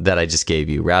that I just gave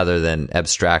you, rather than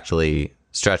abstractly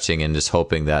stretching and just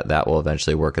hoping that will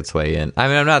eventually work its way in. I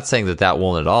mean, I'm not saying that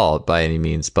won't at all by any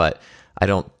means, but I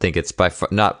don't think it's by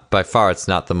far it's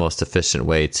not the most efficient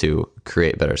way to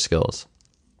create better skills.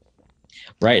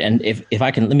 Right. And if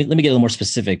I can, let me get a little more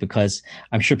specific, because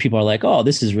I'm sure people are like, oh,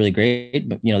 this is really great.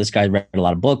 But, this guy read a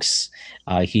lot of books.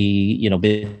 He,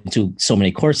 been to so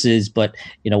many courses, but,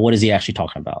 what is he actually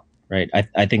talking about? Right.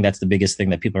 I think that's the biggest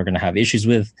thing that people are going to have issues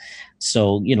with.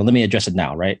 So, let me address it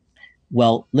now. Right.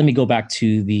 Well, let me go back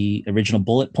to the original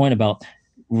bullet point about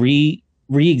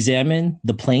re-examine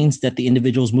the planes that the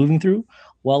individual is moving through.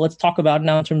 Well, let's talk about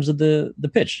now in terms of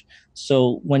the pitch.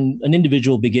 So when an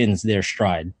individual begins their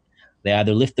stride, they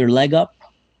either lift their leg up,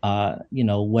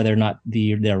 whether or not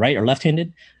they're right or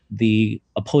left-handed, the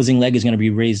opposing leg is going to be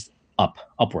raised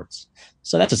upwards.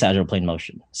 So that's a sagittal plane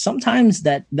motion. Sometimes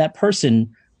that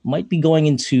person might be going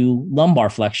into lumbar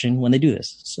flexion when they do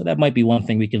this. So that might be one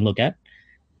thing we can look at.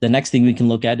 The next thing we can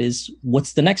look at is,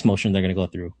 what's the next motion they're going to go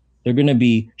through? They're going to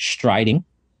be striding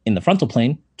in the frontal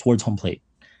plane towards home plate.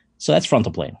 So that's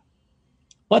frontal plane.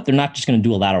 But they're not just going to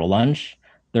do a lateral lunge.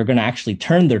 They're going to actually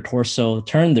turn their torso,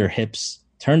 turn their hips,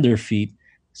 turn their feet.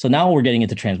 So now we're getting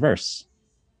into transverse.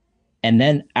 And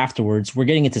then afterwards, we're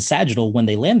getting into sagittal when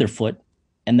they land their foot,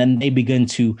 and then they begin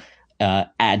to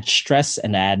add stress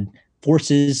and add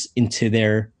forces into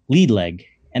their lead leg.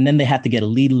 And then they have to get a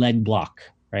lead leg block,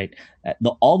 right?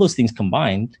 All those things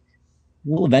combined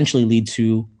will eventually lead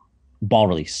to ball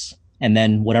release. And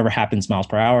then whatever happens miles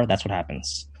per hour, that's what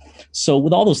happens. So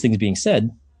with all those things being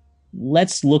said,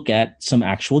 let's look at some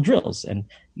actual drills. And,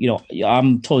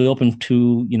 I'm totally open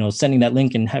to, sending that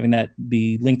link and having that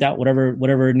be linked out,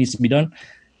 whatever needs to be done,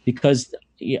 because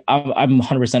I'm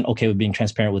 100% okay with being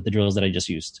transparent with the drills that I just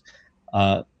used.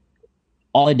 All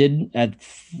I did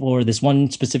for this one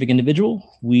specific individual,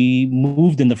 we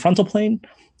moved in the frontal plane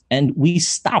and we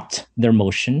stopped their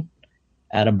motion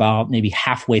at about maybe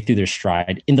halfway through their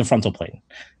stride in the frontal plane.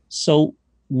 So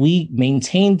we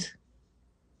maintained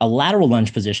a lateral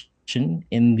lunge position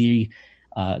in the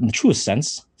truest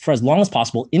sense for as long as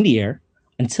possible in the air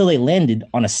until they landed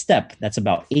on a step that's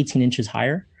about 18 inches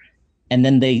higher. And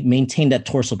then they maintained that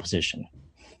torso position.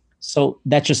 So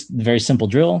that's just a very simple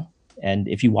drill. And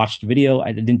if you watch the video,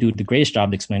 I didn't do the greatest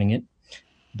job explaining it.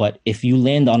 But if you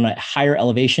land on a higher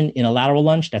elevation in a lateral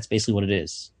lunge, that's basically what it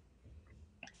is.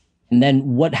 And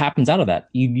then what happens out of that?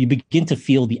 You begin to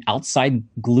feel the outside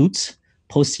glutes,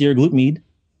 posterior glute med,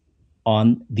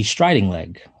 on the striding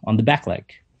leg, on the back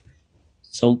leg.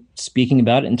 So speaking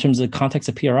about it in terms of the context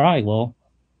of PRI, well,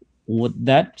 what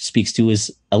that speaks to is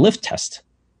a lift test.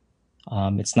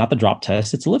 It's not the drop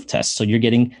test, it's a lift test. So you're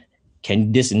getting,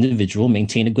 can this individual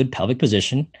maintain a good pelvic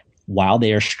position while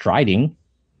they are striding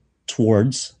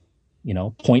towards,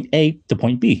 point A to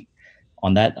point B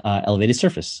on that elevated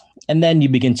surface? And then you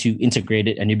begin to integrate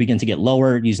it and you begin to get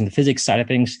lower using the physics side of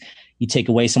things. You take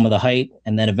away some of the height,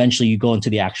 and then eventually you go into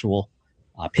the actual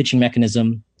pitching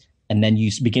mechanism. And then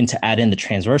you begin to add in the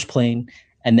transverse plane.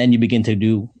 And then you begin to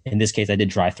do, in this case, I did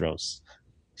dry throws.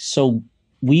 So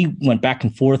we went back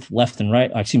and forth, left and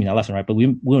right. Not left and right, but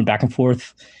we went back and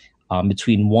forth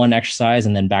between one exercise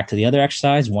and then back to the other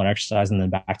exercise, one exercise and then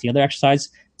back to the other exercise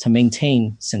to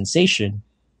maintain sensation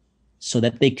so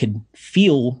that they could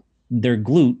feel their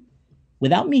glute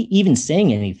without me even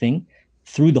saying anything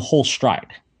through the whole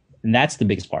stride. And that's the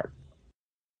biggest part.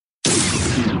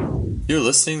 You're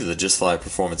listening to the Just Fly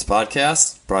Performance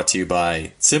Podcast, brought to you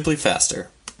by Simply Faster.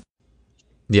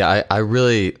 Yeah, I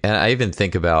really, and I even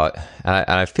think about, and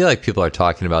I feel like people are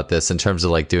talking about this in terms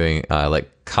of like doing like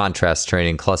contrast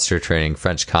training, cluster training,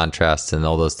 French contrast, and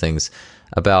all those things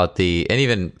about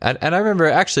and I remember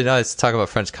actually, now let's talk about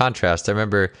French contrast. I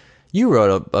remember you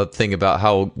wrote a thing about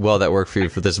how well that worked for you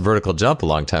for this vertical jump a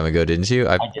long time ago, didn't you?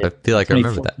 I feel like I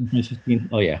remember that. 2015.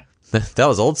 Oh yeah. That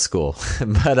was old school.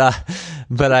 but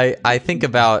I think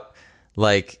about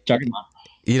like,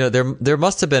 there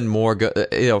must have been more,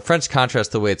 French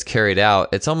contrast, the way it's carried out,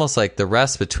 it's almost like the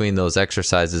rest between those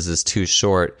exercises is too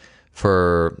short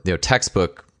for,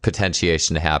 textbook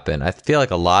potentiation to happen. I feel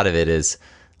like a lot of it is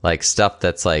like stuff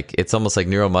that's like, it's almost like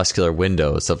neuromuscular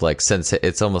windows of like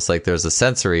it's almost like there's a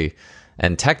sensory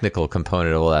and technical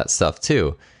component of all that stuff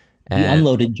too. And the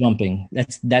unloaded jumping,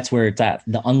 that's where it's at.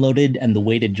 The unloaded and the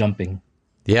weighted jumping.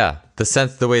 Yeah,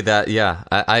 the way that,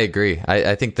 I agree.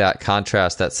 I think that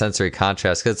contrast, that sensory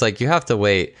contrast, because it's like you have to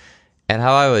wait. And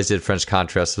how I always did French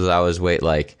contrast was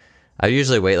I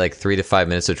usually wait like 3 to 5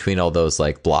 minutes between all those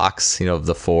like blocks, of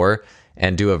the 4,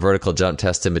 and do a vertical jump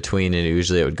test in between. And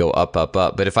usually it would go up, up,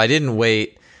 up. But if I didn't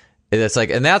wait, it's like,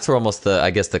 and that's where almost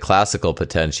the classical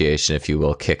potentiation, if you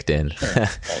will, kicked in. Sure.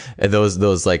 And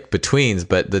those like betweens,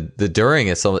 but the during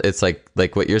it's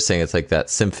like what you're saying, it's like that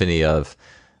symphony of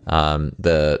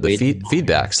the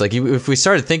feedbacks. Like if we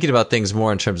started thinking about things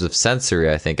more in terms of sensory,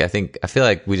 I feel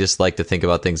like we just like to think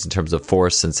about things in terms of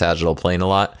force and sagittal plane a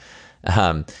lot.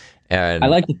 And I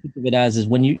like to think of it as is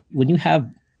when you have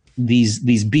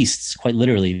these beasts, quite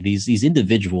literally, these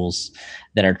individuals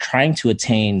that are trying to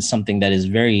attain something that is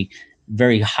very,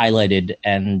 very highlighted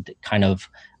and kind of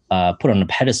put on a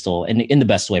pedestal in the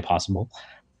best way possible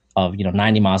of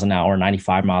 90 miles an hour,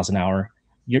 95 miles an hour.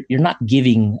 You're not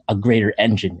giving a greater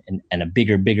engine and a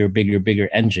bigger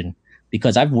engine,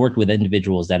 because I've worked with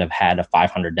individuals that have had a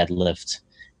 500 deadlift,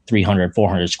 300,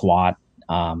 400 squat,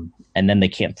 and then they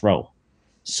can't throw.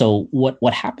 So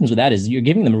what happens with that is you're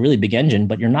giving them a really big engine,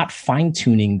 but you're not fine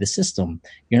tuning the system.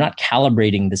 You're not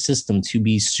calibrating the system to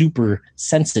be super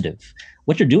sensitive.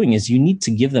 What you're doing is you need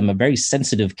to give them a very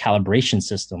sensitive calibration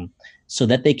system so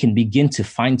that they can begin to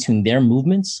fine tune their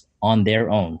movements on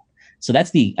their own. So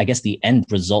that's the end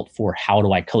result for how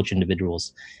do I coach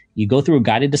individuals. You go through a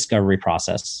guided discovery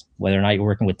process, whether or not you're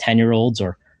working with 10-year-olds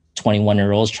or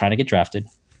 21-year-olds trying to get drafted.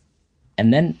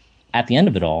 And then at the end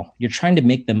of it all, you're trying to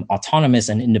make them autonomous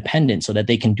and independent so that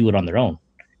they can do it on their own.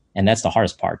 And that's the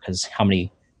hardest part, because how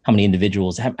many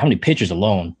individuals, how many pitchers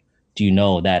alone do you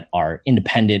know that are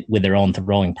independent with their own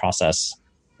throwing process?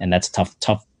 And that's a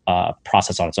tough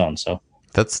process on its own. So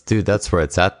That's where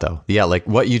it's at though. Yeah, like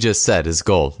what you just said is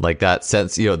gold. Like that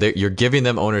sense, you're giving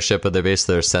them ownership of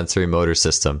their sensory motor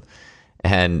system,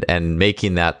 and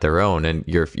making that their own, and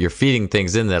you're feeding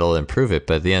things in that'll improve it.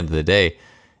 But at the end of the day,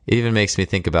 it even makes me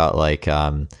think about like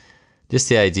just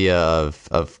the idea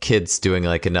of kids doing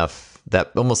like enough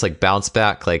that almost like bounce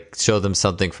back, like show them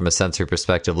something from a sensory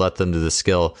perspective, let them do the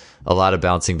skill, a lot of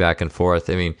bouncing back and forth.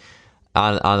 I mean,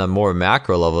 on a more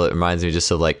macro level, it reminds me just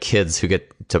of like kids who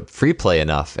get to free play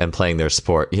enough and playing their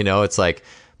sport. It's like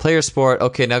play your sport.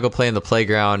 Okay, now go play in the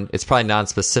playground. It's probably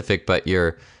non-specific, but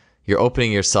you're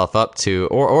opening yourself up to,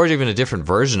 or even a different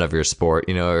version of your sport.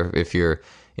 Or if you're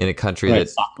in a country that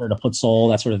soccer to futsal,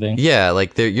 that sort of thing. Yeah,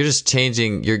 like you're just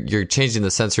changing. You're changing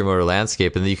the sensory motor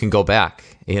landscape, and then you can go back.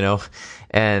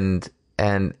 And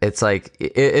it's like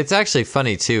it's actually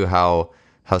funny too how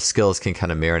skills can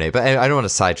kind of marinate. But I don't want to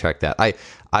sidetrack that.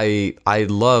 I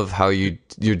love how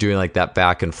you're doing like that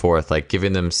back and forth, like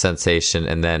giving them sensation,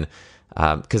 and then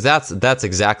because that's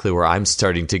exactly where I'm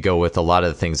starting to go with a lot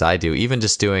of the things I do. Even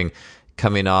just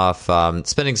coming off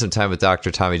spending some time with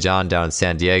Dr. Tommy John down in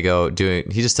San Diego.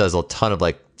 He just does a ton of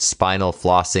like spinal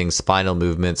flossing, spinal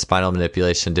movement, spinal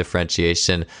manipulation,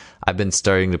 differentiation. I've been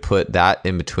starting to put that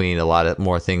in between a lot of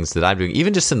more things that I'm doing,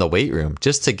 even just in the weight room,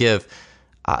 just to give.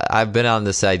 I've been on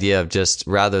this idea of just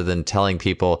rather than telling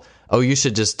people, oh, you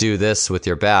should just do this with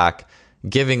your back,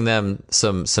 giving them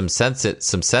some sense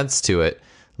to it,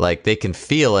 like they can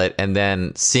feel it, and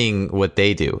then seeing what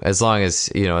they do. As long as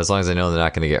I know they're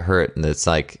not going to get hurt, and it's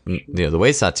like the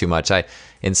weight's not too much.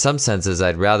 In some senses,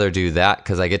 I'd rather do that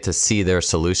because I get to see their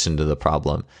solution to the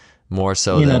problem more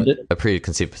so than a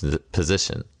preconceived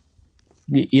position.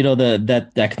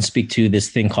 That can speak to this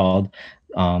thing called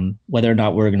whether or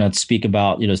not we're going to speak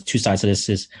about, two sides of this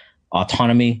is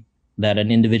autonomy that an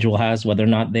individual has, whether or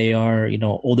not they are,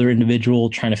 older individual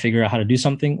trying to figure out how to do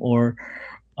something, or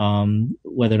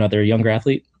whether or not they're a younger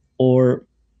athlete, or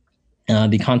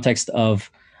the context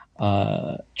of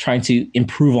trying to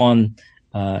improve on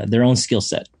their own skill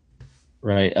set,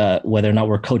 right? Whether or not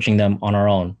we're coaching them on our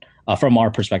own, from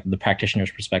our perspective, the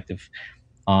practitioner's perspective.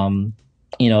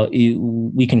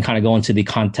 We can kind of go into the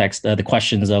context, the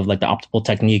questions of like the optimal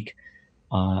technique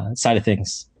side of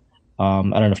things. I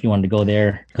don't know if you wanted to go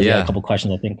there. Yeah. You had a couple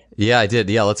questions, I think. Yeah, I did.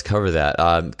 Yeah, let's cover that.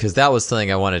 Because that was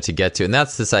something I wanted to get to. And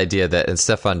that's this idea that, and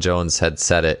Stefan Jones had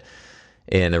said it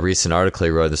in a recent article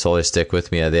he wrote, this will always stick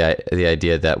with me, the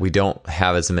idea that we don't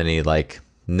have as many like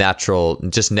natural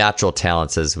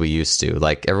talents as we used to.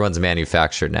 Like everyone's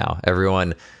manufactured now.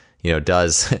 Everyone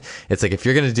does. It's like if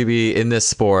you're going to be in this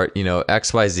sport,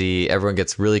 XYZ, everyone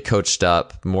gets really coached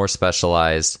up, more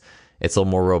specialized. It's a little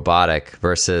more robotic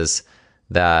versus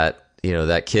that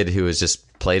kid who has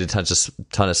just played a ton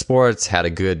of sports, had a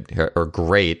good or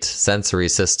great sensory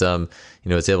system,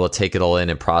 was able to take it all in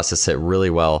and process it really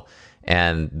well.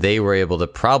 And they were able to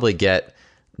probably get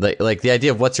like the idea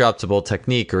of what's your optimal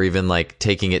technique, or even like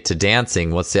taking it to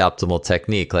dancing, what's the optimal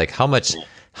technique? Like how much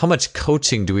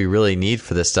coaching do we really need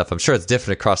for this stuff? I'm sure it's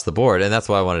different across the board. And that's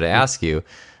why I wanted to ask you,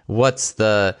 what's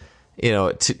the,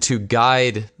 to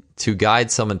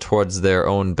guide someone towards their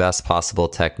own best possible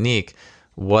technique,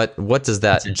 what does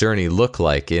that journey look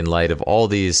like in light of all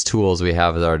these tools we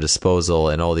have at our disposal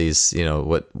and all these,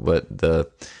 I'll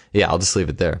just leave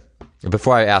it there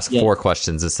before I ask 4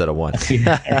 questions instead of 1.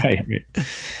 Right.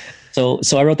 So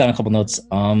I wrote down a couple notes.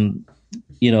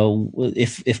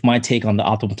 If my take on the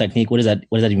optimal technique, what does that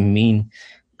even mean?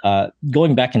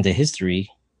 Going back into history,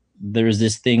 there's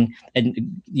this thing,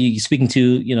 and you speaking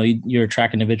to, you're a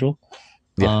track individual.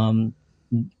 Yeah.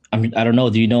 I don't know.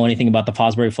 Do you know anything about the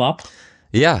Fosbury flop?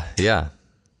 Yeah.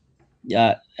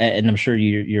 And I'm sure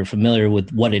you're familiar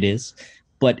with what it is,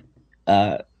 but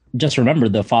just remember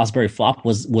the Fosbury flop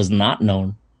was not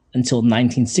known until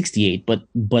 1968, but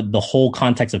the whole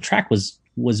context of track was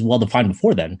well defined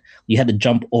before then. You had to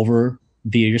jump over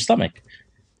via your stomach,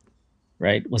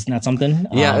 right? Wasn't that something?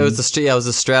 Yeah, it was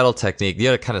a straddle technique. You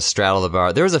had to kind of straddle the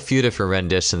bar. There was a few different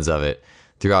renditions of it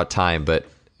throughout time, but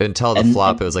until the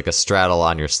flop, it was like a straddle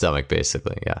on your stomach,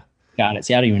 basically. Yeah. Got it.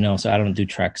 See, I don't even know, so I don't do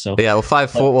track. So yeah,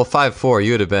 5'4",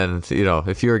 you would have been,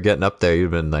 if you were getting up there, you'd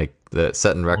have been like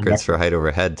setting records for height over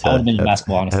head. I would have been in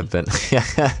basketball, honestly.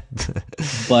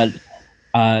 But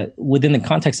within the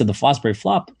context of the Fosbury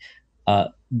flop,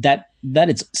 that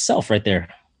itself right there,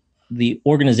 the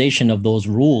organization of those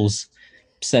rules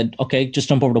said, okay, just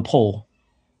jump over the pole,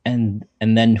 and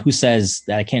then who says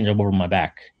that I can't jump over my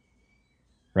back,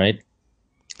 right?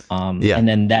 And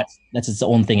then that's its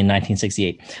own thing in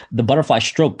 1968. The butterfly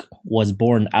stroke was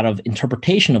born out of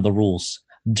interpretation of the rules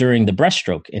during the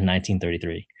breaststroke in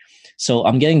 1933. So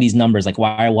I'm getting these numbers, like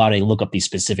why do I look up these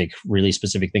really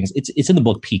specific things? It's in the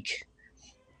book Peak.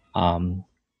 I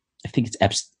think it's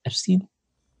Epstein.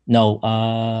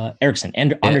 No, Erickson.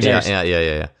 Anders Erickson.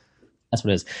 Yeah. That's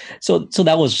what it is. So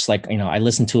that was just like, I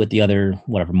listened to it the other,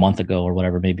 month ago or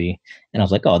whatever maybe. And I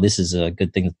was like, oh, this is a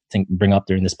good thing to bring up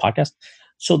during this podcast.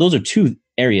 So those are two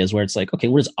areas where it's like, okay,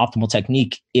 what is optimal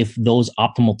technique if those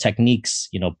optimal techniques,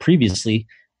 previously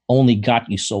only got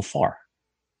you so far?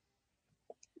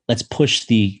 Let's push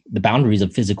the boundaries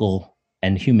of physical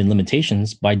and human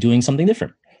limitations by doing something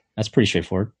different. That's pretty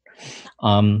straightforward.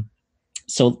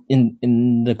 So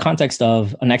in the context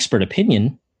of an expert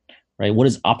opinion, right? What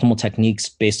is optimal techniques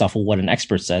based off of what an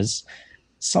expert says?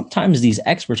 Sometimes these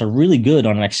experts are really good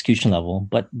on an execution level,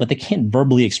 but they can't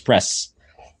verbally express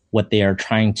what they are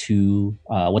trying to,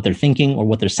 what they're thinking or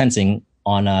what they're sensing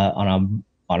on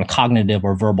a cognitive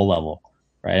or verbal level,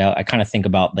 right? I kind of think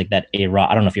about like that A-Rod.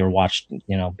 I don't know if you ever watched,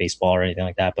 baseball or anything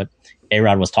like that, but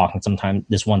A-Rod was talking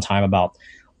this one time about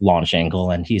launch angle,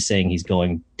 and he's saying he's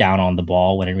going down on the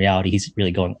ball when in reality he's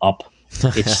really going up.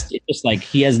 It's just like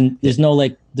there's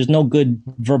no good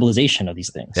verbalization of these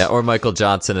things. Yeah, or Michael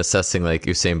Johnson assessing like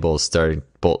Usain Bolt's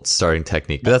starting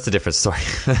technique, but that's a different story.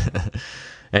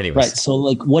 Anyways. Right. So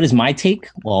like, what is my take?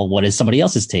 Well, what is somebody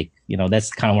else's take?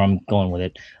 That's kind of where I'm going with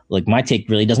it. Like my take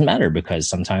really doesn't matter because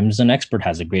sometimes an expert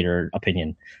has a greater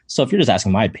opinion. So if you're just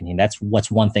asking my opinion, that's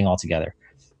what's one thing altogether.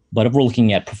 But if we're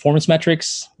looking at performance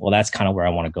metrics, well, that's kind of where I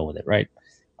want to go with it, right?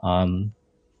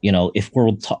 If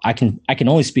I can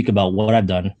only speak about what I've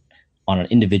done on an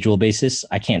individual basis.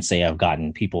 I can't say I've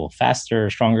gotten people faster or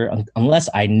stronger unless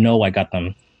I know I got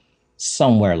them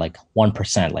somewhere like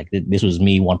 1%. Like this was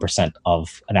me 1%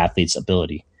 of an athlete's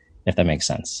ability, if that makes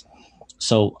sense.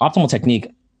 So optimal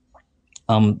technique,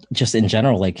 just in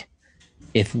general, like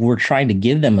if we're trying to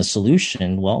give them a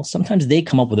solution, well, sometimes they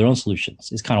come up with their own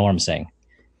solutions. Is kind of what I'm saying.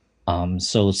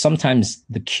 So sometimes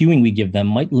the cueing we give them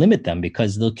might limit them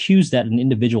because the cues that an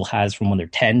individual has from when they're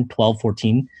 10, 12,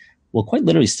 14 will quite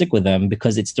literally stick with them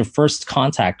because it's their first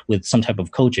contact with some type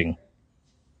of coaching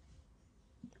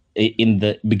in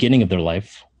the beginning of their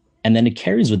life. And then it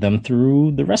carries with them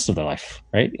through the rest of their life,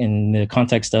 right? In the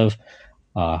context of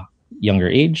younger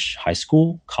age, high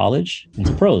school, college,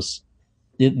 into pros.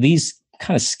 These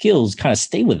kind of skills kind of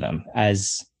stay with them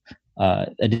as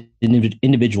an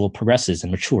individual progresses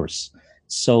and matures.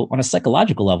 So on a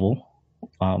psychological level,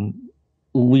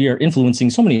 we are influencing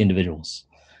so many individuals.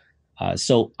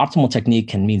 So optimal technique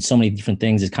can mean so many different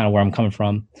things is kind of where I'm coming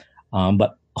from.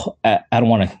 But I don't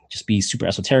want to just be super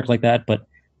esoteric like that. But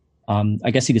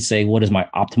I guess you could say, what is my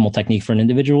optimal technique for an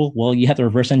individual? Well, you have to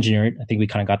reverse engineer it. I think we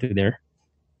kind of got through there.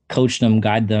 Coach them,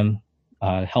 guide them,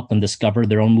 help them discover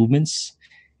their own movements.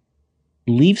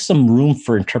 Leave some room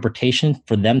for interpretation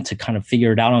for them to kind of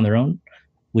figure it out on their own,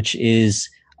 which is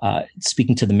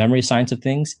speaking to the memory science of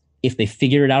things. If they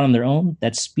figure it out on their own,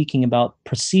 that's speaking about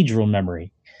procedural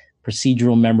memory.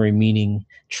 Procedural memory meaning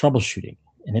troubleshooting.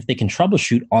 And if they can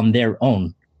troubleshoot on their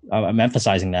own, I'm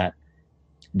emphasizing that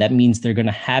means they're going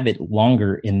to have it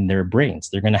longer in their brains.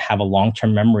 They're going to have a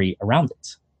long-term memory around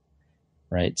it,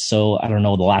 right? So I don't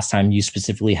know the last time you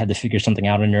specifically had to figure something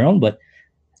out on your own, but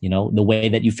the way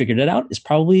that you figured it out is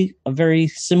probably a very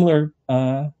similar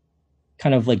kind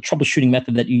of like troubleshooting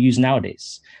method that you use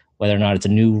nowadays, whether or not it's a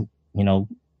new,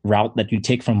 route that you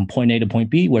take from point A to point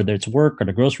B, whether it's work or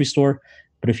the grocery store.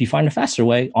 But if you find a faster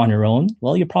way on your own,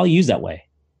 well, you'll probably use that way,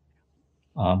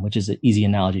 which is an easy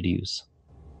analogy to use.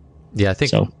 Yeah, I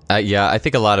think so. I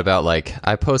think a lot about like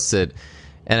I posted,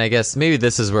 and I guess maybe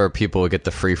this is where people would get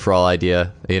the free for all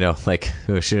idea. Like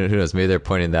who knows? Maybe they're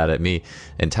pointing that at me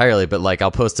entirely. But like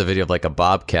I'll post a video of like a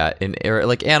bobcat or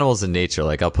like animals in nature.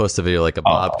 Like I'll post a video like a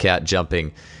bobcat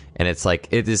jumping, and it's like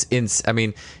it is. I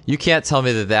mean, you can't tell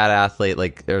me that athlete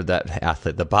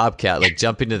the bobcat like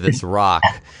jumping to this rock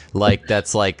like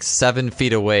that's like 7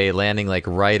 feet away, landing like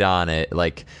right on it,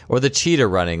 like or the cheetah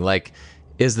running like.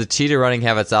 Is the cheetah running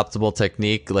have its optimal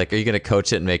technique? Like, are you going to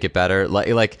coach it and make it better?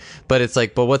 But it's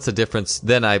like, but what's the difference?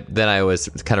 Then I always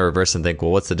kind of reverse and think,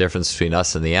 well, what's the difference between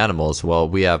us and the animals? Well,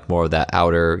 we have more of that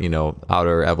outer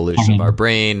evolution of our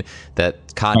brain,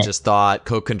 that conscious thought,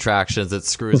 co-contractions that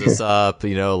screws us up,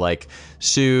 like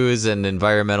shoes and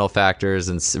environmental factors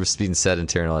and being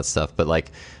sedentary and all that stuff. But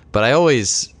I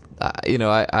always,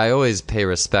 I always pay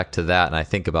respect to that. And I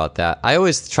think about that. I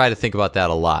always try to think about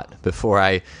that a lot before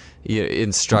I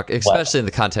instruct, especially in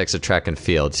the context of track and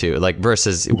field too, like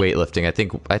versus weightlifting.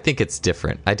 I think it's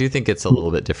different. I do think it's a little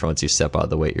bit different once you step out of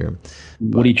the weight room.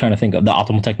 What are you trying to think of? The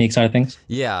optimal technique side of things?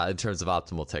 Yeah, in terms of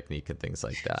optimal technique and things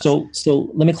like that. So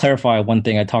let me clarify one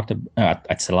thing. I said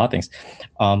a lot of things.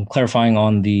 Clarifying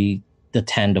on the the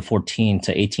 10 to 14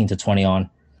 to 18 to 20 on,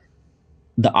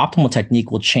 the optimal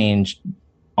technique will change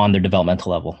on their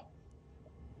developmental level.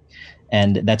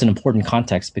 And that's an important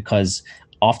context because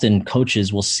often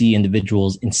coaches will see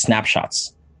individuals in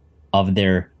snapshots of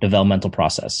their developmental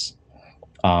process.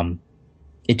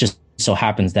 It just so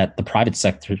happens that the private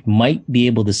sector might be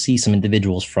able to see some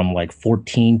individuals from like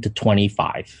 14 to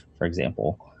 25, for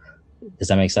example. Does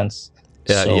that make sense?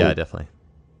 Yeah, So yeah, definitely.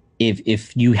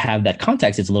 if you have that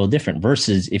context, it's a little different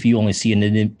versus if you only see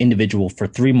an individual for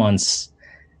 3 months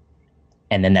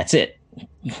and then that's it.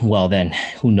 Well, then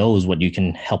who knows what you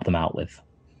can help them out with,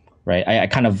 right? I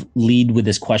kind of lead with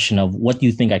this question of what do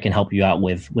you think I can help you out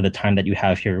with the time that you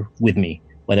have here with me,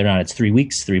 whether or not it's 3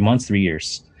 weeks, 3 months, 3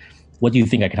 years. What do you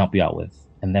think I can help you out with?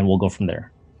 And then we'll go from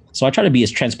there. So I try to be as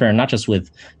transparent, not just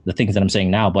with the things that I'm saying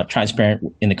now, but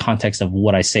transparent in the context of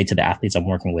what I say to the athletes I'm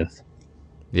working with.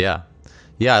 Yeah.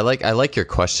 Yeah, I like your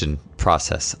question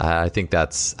process. I think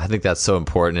that's so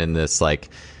important in this, like,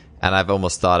 and I've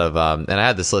almost thought of and I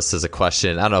had this list as a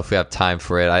question. I don't know if we have time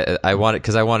for it. I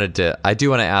wanted to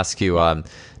ask you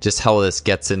just how this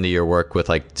gets into your work with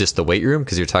like just the weight room,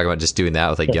 because you're talking about just doing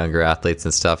that with like younger athletes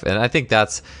and stuff. And I think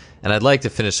and I'd like to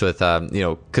finish with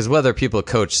because whether people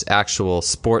coach actual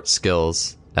sports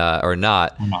skills or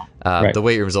not, Right. the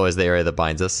weight room is always the area that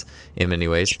binds us in many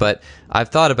ways. But I've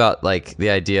thought about like the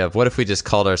idea of what if we just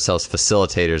called ourselves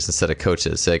facilitators instead of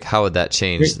coaches? Like, how would that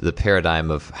change the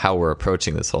paradigm of how we're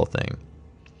approaching this whole thing?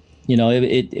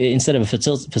 It instead of a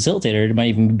facilitator, it might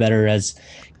even be better as,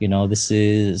 this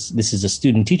is a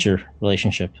student teacher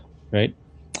relationship, right?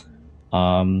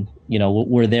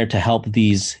 We're there to help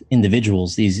these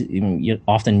individuals, these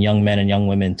often young men and young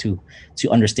women to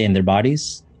understand their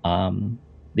bodies.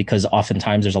 Because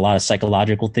oftentimes there's a lot of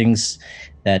psychological things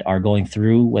that are going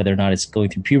through, whether or not it's going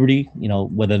through puberty,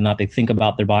 whether or not they think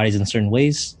about their bodies in certain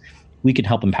ways. We can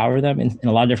help empower them in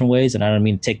a lot of different ways. And I don't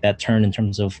mean to take that turn in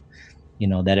terms of,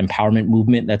 that empowerment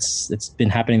movement that's been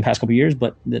happening the past couple of years,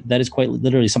 but that is quite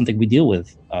literally something we deal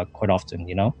with quite often,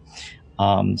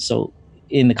 So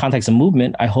in the context of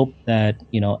movement, I hope that,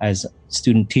 as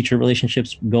student-teacher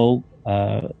relationships go,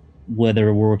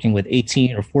 whether we're working with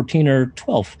 18 or 14 or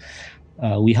 12,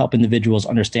 we help individuals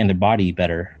understand their body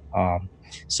better.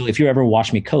 So if you ever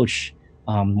watch me coach,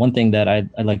 one thing that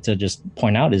I'd like to just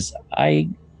point out is I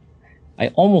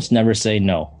almost never say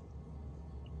no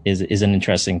is an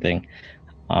interesting thing.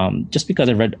 Just because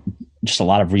I read just a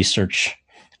lot of research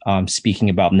speaking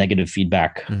about negative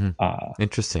feedback.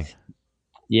 Interesting.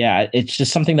 Yeah, it's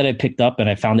just something that I picked up and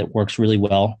I found it works really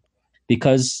well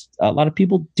because a lot of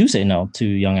people do say no to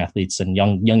young athletes and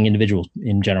young individuals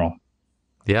in general.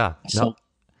 Yeah. So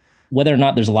whether or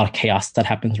not there's a lot of chaos that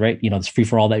happens, right? This free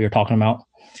for all that you're talking about.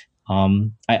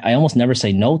 I almost never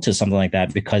say no to something like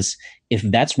that because if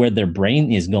that's where their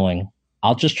brain is going,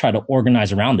 I'll just try to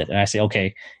organize around it. And I say,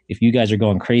 okay, if you guys are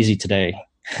going crazy today,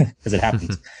 because it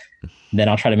happens, then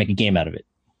I'll try to make a game out of it.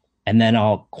 And then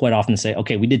I'll quite often say,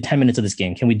 okay, we did 10 minutes of this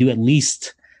game. Can we do at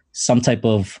least some type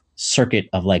of circuit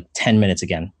of like 10 minutes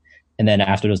again? And then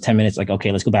after those 10 minutes, like,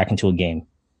 okay, let's go back into a game.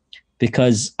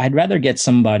 Because I'd rather get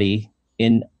somebody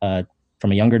in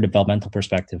from a younger developmental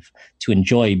perspective to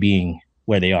enjoy being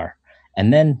where they are.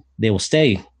 And then they will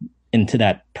stay into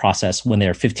that process when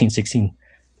they're 15, 16,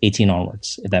 18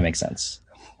 onwards, if that makes sense.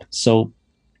 So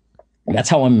that's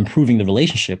how I'm improving the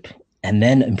relationship and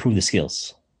then improve the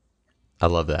skills. I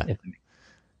love that.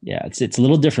 Yeah, it's a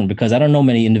little different because I don't know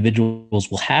many individuals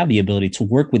will have the ability to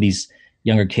work with these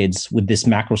younger kids with this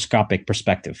macroscopic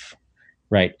perspective.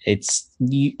 Right.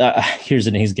 Here's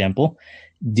an example.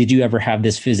 Did you ever have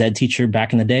this phys ed teacher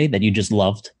back in the day that you just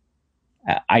loved?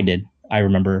 I did. I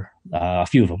remember a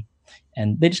few of them.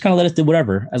 And they just kind of let us do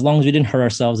whatever. As long as we didn't hurt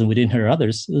ourselves and we didn't hurt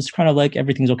others, it was kind of like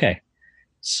everything's okay.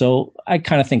 So I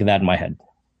kind of think of that in my head.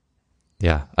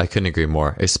 Yeah, I couldn't agree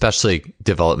more, especially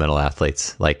developmental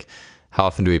athletes. Like, how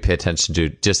often do we pay attention to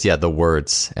just, the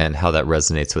words and how that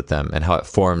resonates with them and how it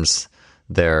forms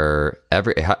their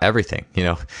everything,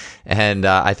 And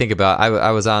I think about,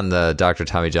 I was on the Dr.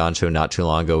 Tommy John show not too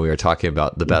long ago. We were talking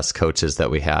about the best coaches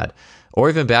that we had, or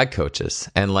even bad coaches.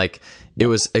 And like, it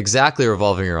was exactly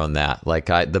revolving around that. Like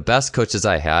the best coaches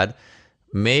I had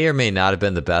may or may not have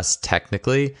been the best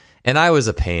technically. And I was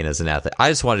a pain as an athlete. I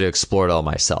just wanted to explore it all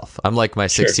myself. I'm like my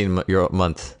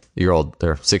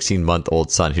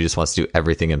 16-month-old son who just wants to do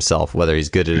everything himself, whether he's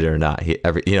good at it or not.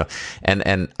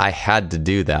 And I had to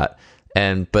do that.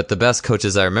 But the best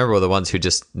coaches I remember were the ones who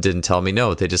just didn't tell me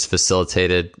no. They just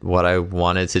facilitated what I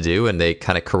wanted to do, and they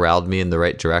kind of corralled me in the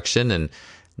right direction, and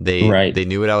they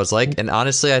knew what I was like. And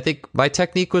honestly, I think my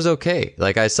technique was okay.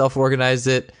 Like I self-organized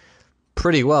it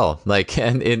pretty well, like,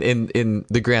 and in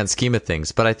the grand scheme of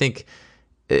things. But I think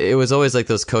it was always like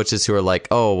those coaches who are like,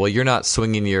 oh, well, you're not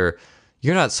swinging your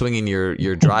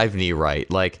drive knee right.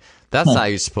 Like, that's not how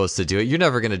you're supposed to do it. You're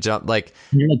never going to jump. Like,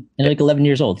 You're like 11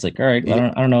 years old. It's like, all right, I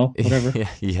don't know, whatever.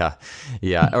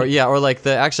 or like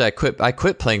I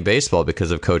quit playing baseball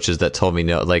because of coaches that told me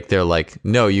no. Like, they're like,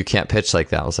 no, you can't pitch like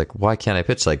that. I was like, why can't I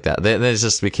pitch like that? Then it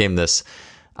just became this.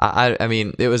 I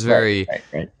mean, it was very.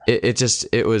 Right.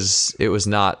 It was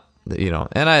not.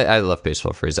 And I love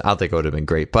baseball for a reason. I don't think it would have been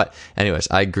great, but anyways,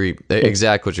 I agree.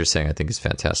 Exactly what you're saying. I think is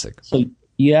fantastic. So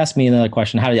you asked me another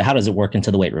question. How does it work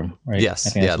into the weight rom? Right.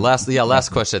 Yes. Yeah. Last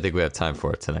question. I think we have time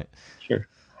for it tonight. Sure.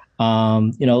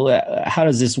 How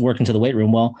does this work into the weight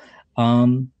room? Well,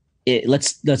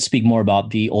 let's speak more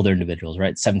about the older individuals,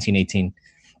 right? 17, 18.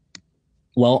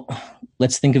 Well,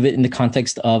 let's think of it in the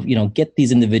context of, get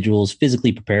these individuals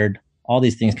physically prepared. All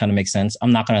these things kind of make sense.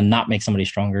 I'm not going to not make somebody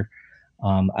stronger.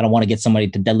 I don't want to get somebody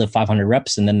to deadlift 500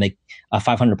 reps and then they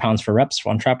 500 pounds for reps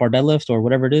on trap bar deadlift or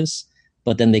whatever it is,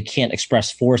 but then they can't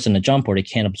express force in a jump or they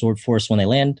can't absorb force when they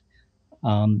land.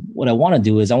 What I want to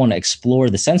do is I want to explore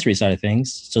the sensory side of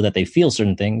things so that they feel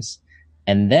certain things.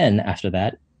 And then after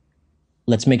that,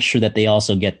 let's make sure that they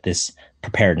also get this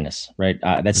preparedness, right?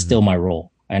 That's still my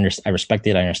role. I respect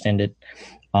it. I understand it.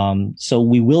 So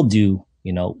we will do,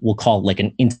 we'll call it like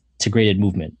an integrated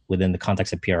movement within the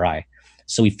context of PRI.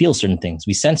 So we feel certain things,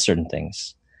 we sense certain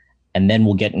things, and then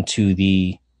we'll get into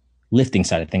the lifting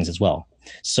side of things as well.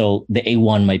 So the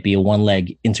A1 might be a one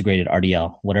leg integrated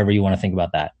RDL, whatever you want to think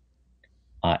about that.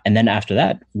 And then after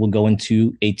that, we'll go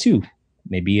into A2,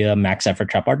 maybe a max effort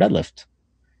trap bar deadlift.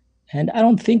 And I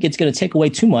don't think it's going to take away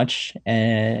too much.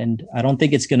 And I don't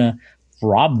think it's going to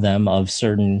rob them of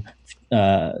certain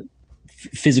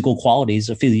physical qualities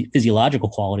or physiological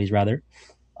qualities, rather.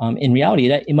 In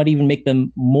reality, it might even make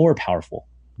them more powerful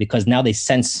because now they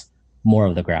sense more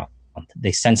of the ground.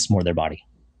 They sense more of their body.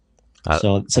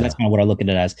 So that's kind of what I look at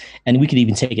it as. And we could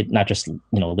even take it not just,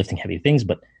 lifting heavy things,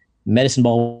 but medicine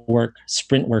ball work,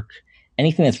 sprint work,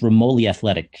 anything that's remotely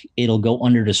athletic. It'll go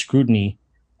under the scrutiny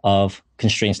of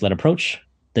constraints-led approach,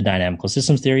 the dynamical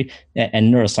systems theory,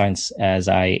 and neuroscience as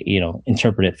I,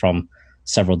 interpret it from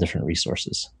several different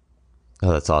resources.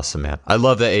 Oh, that's awesome, man. I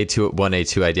love the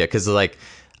A2 idea because like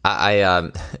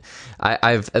I've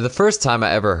the first time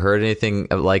I ever heard anything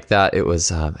like that, it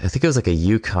was I think it was like a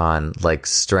Yukon like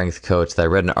strength coach that I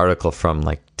read an article from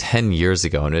like 10 years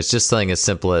ago, and it's just something as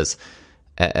simple as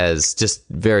just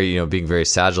very being very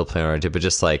sagittal plane oriented, but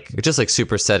just like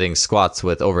supersetting squats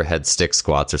with overhead stick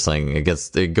squats or something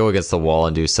go against the wall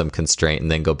and do some constraint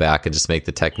and then go back and just make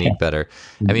the technique better.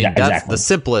 I mean, that's the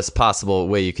simplest possible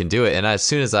way you can do it. And as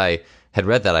soon as I had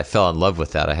read that, I fell in love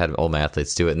with that. I had all my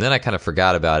athletes do it, and then I kind of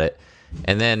forgot about it.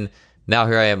 And then now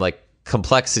here I am, like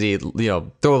complexity,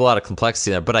 throw a lot of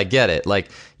complexity in there, but I get it. Like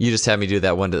you just had me do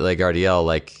that one leg RDL,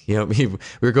 like, we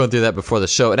were going through that before the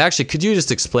show. And actually, could you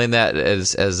just explain that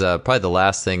as probably the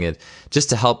last thing, and just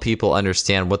to help people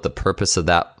understand what the purpose of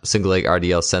that single leg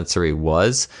RDL sensory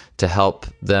was, to help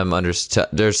them understand,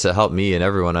 to help me and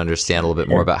everyone understand a little bit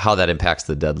more about how that impacts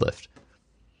the deadlift.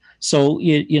 So,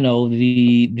 I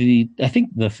think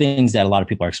the things that a lot of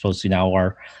people are exposed to now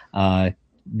are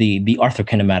the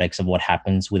arthrokinematics of what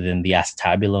happens within the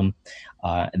acetabulum,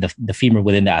 the femur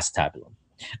within the acetabulum.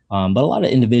 But a lot of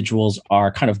individuals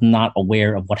are kind of not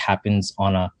aware of what happens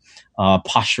on a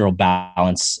postural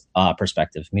balance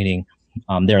perspective, meaning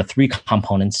there are three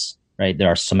components, right? There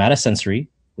are somatosensory,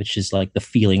 which is like the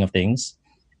feeling of things.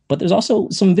 But there's also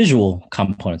some visual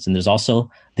components, and there's also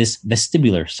this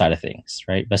vestibular side of things,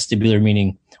 right? Vestibular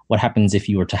meaning what happens if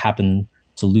you were to happen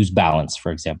to lose balance,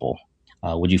 for example.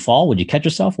 Would you fall? Would you catch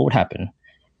yourself? What would happen?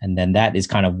 And then that is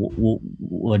kind of it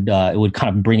would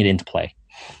kind of bring it into play.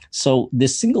 So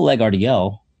this single leg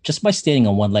RDL, just by standing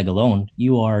on one leg alone,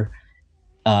 you are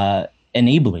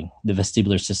enabling the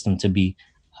vestibular system to be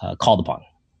called upon.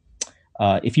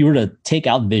 If you were to take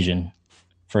out vision,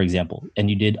 for example, and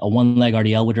you did a one leg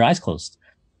RDL with your eyes closed,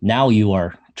 now you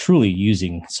are truly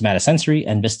using somatosensory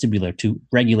and vestibular to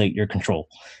regulate your control,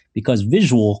 because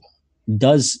visual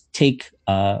does take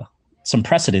some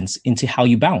precedence into how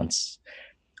you balance.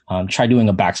 Try doing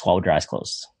a back squat with your eyes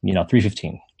closed,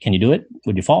 315. Can you do it?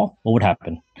 Would you fall? What would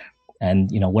happen? And,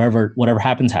 whatever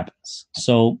happens, happens.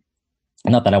 So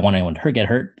not that I want anyone to get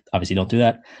hurt. Obviously don't do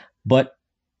that. But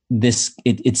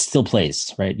it still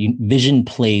plays, right? Vision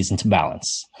plays into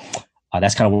balance.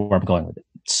 That's kind of where I'm going with it.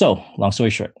 So long story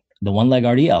short, the one leg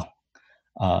RDL,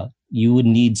 you would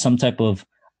need some type of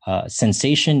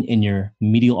sensation in your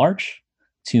medial arch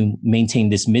to maintain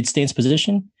this mid stance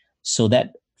position, so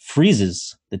that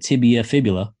freezes the tibia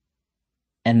fibula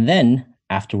And then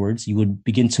afterwards, you would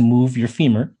begin to move your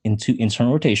femur into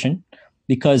internal rotation,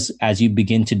 because as you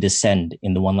begin to descend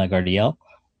in the one leg RDL,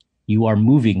 you are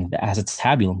moving the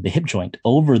acetabulum, the hip joint,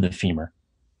 over the femur,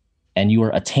 and you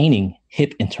are attaining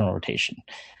hip internal rotation.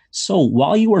 So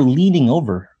while you are leaning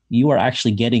over, you are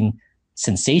actually getting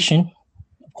sensation,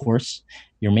 of course.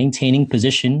 You're maintaining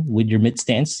position with your mid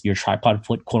stance, your tripod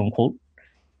foot, quote unquote.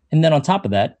 And then on top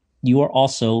of that, you are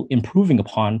also improving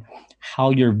upon how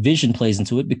your vision plays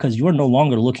into it, because you are no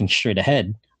longer looking straight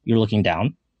ahead. You're looking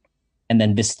down. And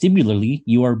then vestibularly,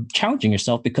 you are challenging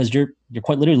yourself because you're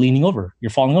quite literally leaning over. You're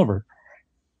falling over.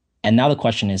 And now the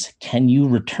question is, can you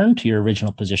return to your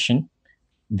original position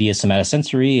via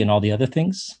somatosensory and all the other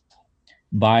things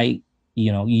by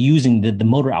using the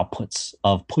motor outputs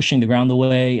of pushing the ground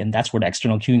away? And that's where the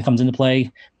external cueing comes into play,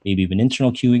 maybe even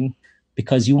internal cueing,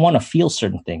 because you want to feel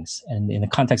certain things. And in the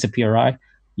context of PRI,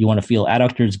 you want to feel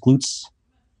adductors, glutes,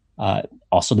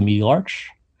 also the medial arch,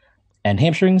 and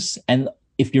hamstrings. And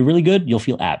if you're really good, you'll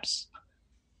feel abs.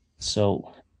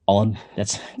 So I'm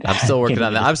still working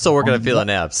on that. I'm still working on feeling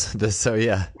abs. So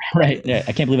yeah. Right. Yeah.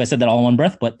 I can't believe I said that all in one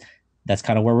breath, but that's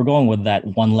kind of where we're going with that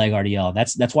one leg RDL.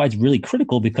 That's why it's really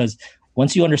critical, because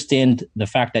once you understand the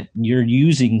fact that you're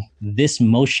using this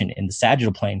motion in the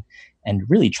sagittal plane and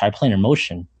really triplanar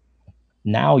motion,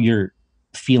 now you're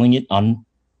feeling it on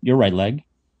your right leg,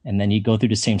 and then you go through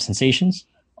the same sensations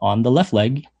on the left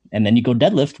leg, and then you go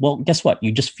deadlift. Well, guess what?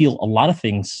 You just feel a lot of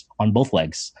things on both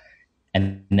legs.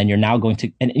 And then you're now going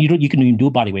to, and you can even do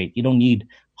a body weight. You don't need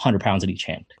 100 pounds at each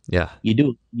hand. Yeah. You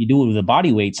do it with a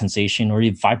body weight sensation, or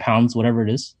even 5 pounds, whatever it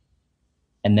is.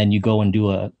 And then you go and do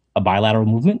a bilateral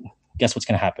movement. Guess what's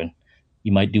going to happen?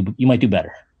 You might do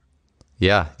better.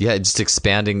 Yeah. Yeah. Just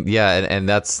expanding. Yeah. And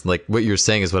that's like what you're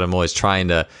saying is what I'm always trying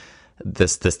to,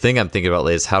 this thing I'm thinking about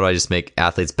lately is how do I just make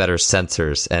athletes better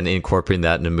sensors and incorporating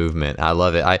that into movement. I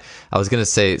love it. I was going to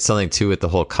say something too with the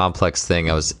whole complex thing.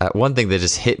 One thing that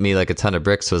just hit me like a ton of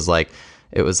bricks was like,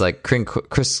 it was like Chris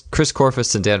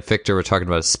Korfist and Dan Fichter were talking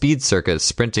about a speed circuit, a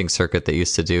sprinting circuit they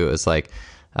used to do. It was like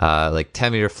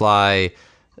 10-meter fly,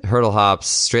 hurdle hops,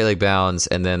 straight leg bounds,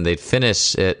 and then they'd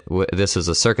finish it. This was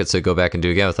a circuit, so go back and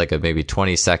do again with like a maybe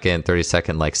 20-second,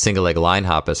 30-second like single leg line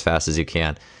hop as fast as you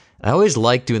can. I always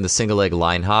liked doing the single leg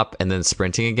line hop and then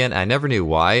sprinting again. I never knew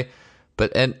why,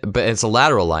 but it's a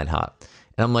lateral line hop.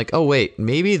 And I'm like, oh wait,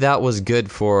 maybe that was good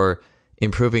for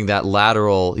improving that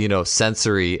lateral,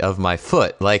 sensory of my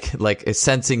foot, like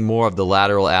sensing more of the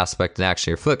lateral aspect and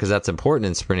action of your foot, because that's important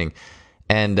in sprinting.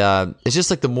 And it's just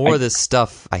like the more of this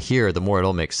stuff I hear, the more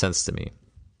it'll make sense to me.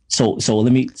 So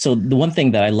the one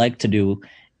thing that I like to do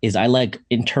is I like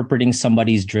interpreting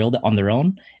somebody's drill on their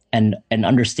own and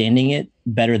understanding it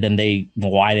better than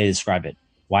why they describe it,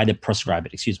 why they prescribe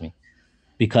it, excuse me.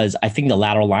 Because I think the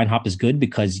lateral line hop is good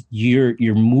because you're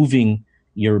moving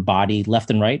your body left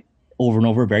and right over and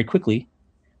over very quickly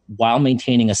while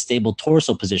maintaining a stable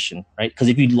torso position, right? Because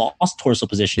if you lost torso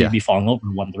position, you'd be falling over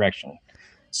in one direction.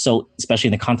 So especially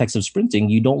in the context of sprinting,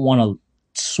 you don't want to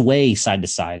sway side to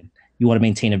side. You want to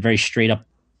maintain a very straight up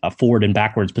forward and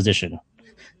backwards position.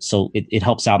 So it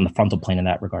helps out in the frontal plane in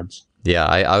that regards. Yeah,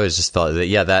 I always just felt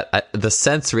that, the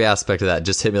sensory aspect of that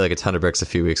just hit me like a ton of bricks a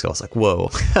few weeks ago. I was like, whoa.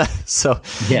 So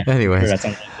yeah, anyways. Sure, that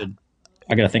sounds good.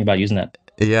 I got to think about using that.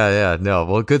 Yeah. No,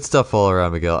 well, good stuff all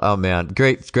around, Miguel. Oh man,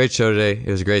 great show today. It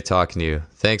was great talking to you.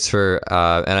 Thanks for,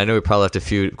 and I know we probably left a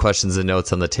few questions and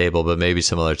notes on the table, but maybe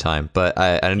some other time. But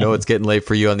I know it's getting late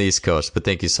for you on the East Coast, but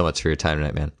thank you so much for your time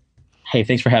tonight, man. Hey,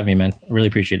 thanks for having me, man. I really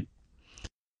appreciate it.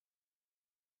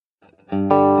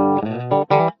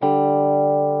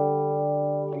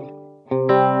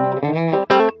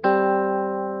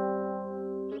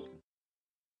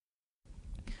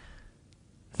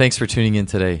 Thanks for tuning in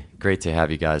today. Great to have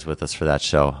you guys with us for that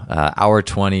show. Hour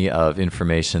 20 of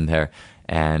information there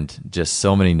and just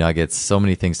so many nuggets, so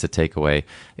many things to take away.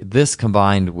 This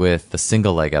combined with the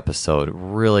single leg episode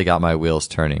really got my wheels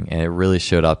turning, and it really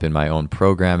showed up in my own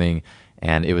programming.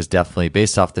 And it was definitely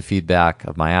based off the feedback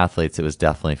of my athletes. It was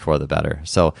definitely for the better.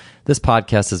 So this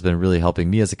podcast has been really helping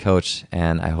me as a coach,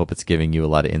 and I hope it's giving you a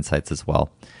lot of insights as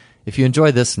well. If you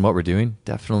enjoy this and what we're doing,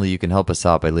 definitely you can help us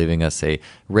out by leaving us a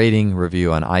rating,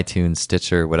 review on iTunes,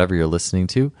 Stitcher, whatever you're listening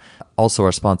to. Also,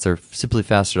 our sponsor,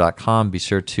 SimplyFaster.com. Be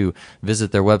sure to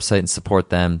visit their website and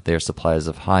support them. They are suppliers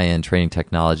of high-end training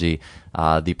technology,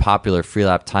 the popular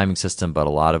Freelap timing system, but a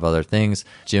lot of other things,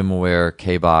 GymAware,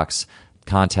 K-Box,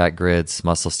 contact grids,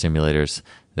 muscle stimulators.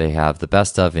 They have the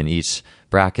best of in each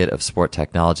bracket of sport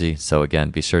technology. So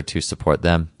again, be sure to support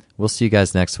them. We'll see you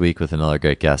guys next week with another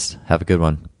great guest. Have a good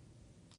one.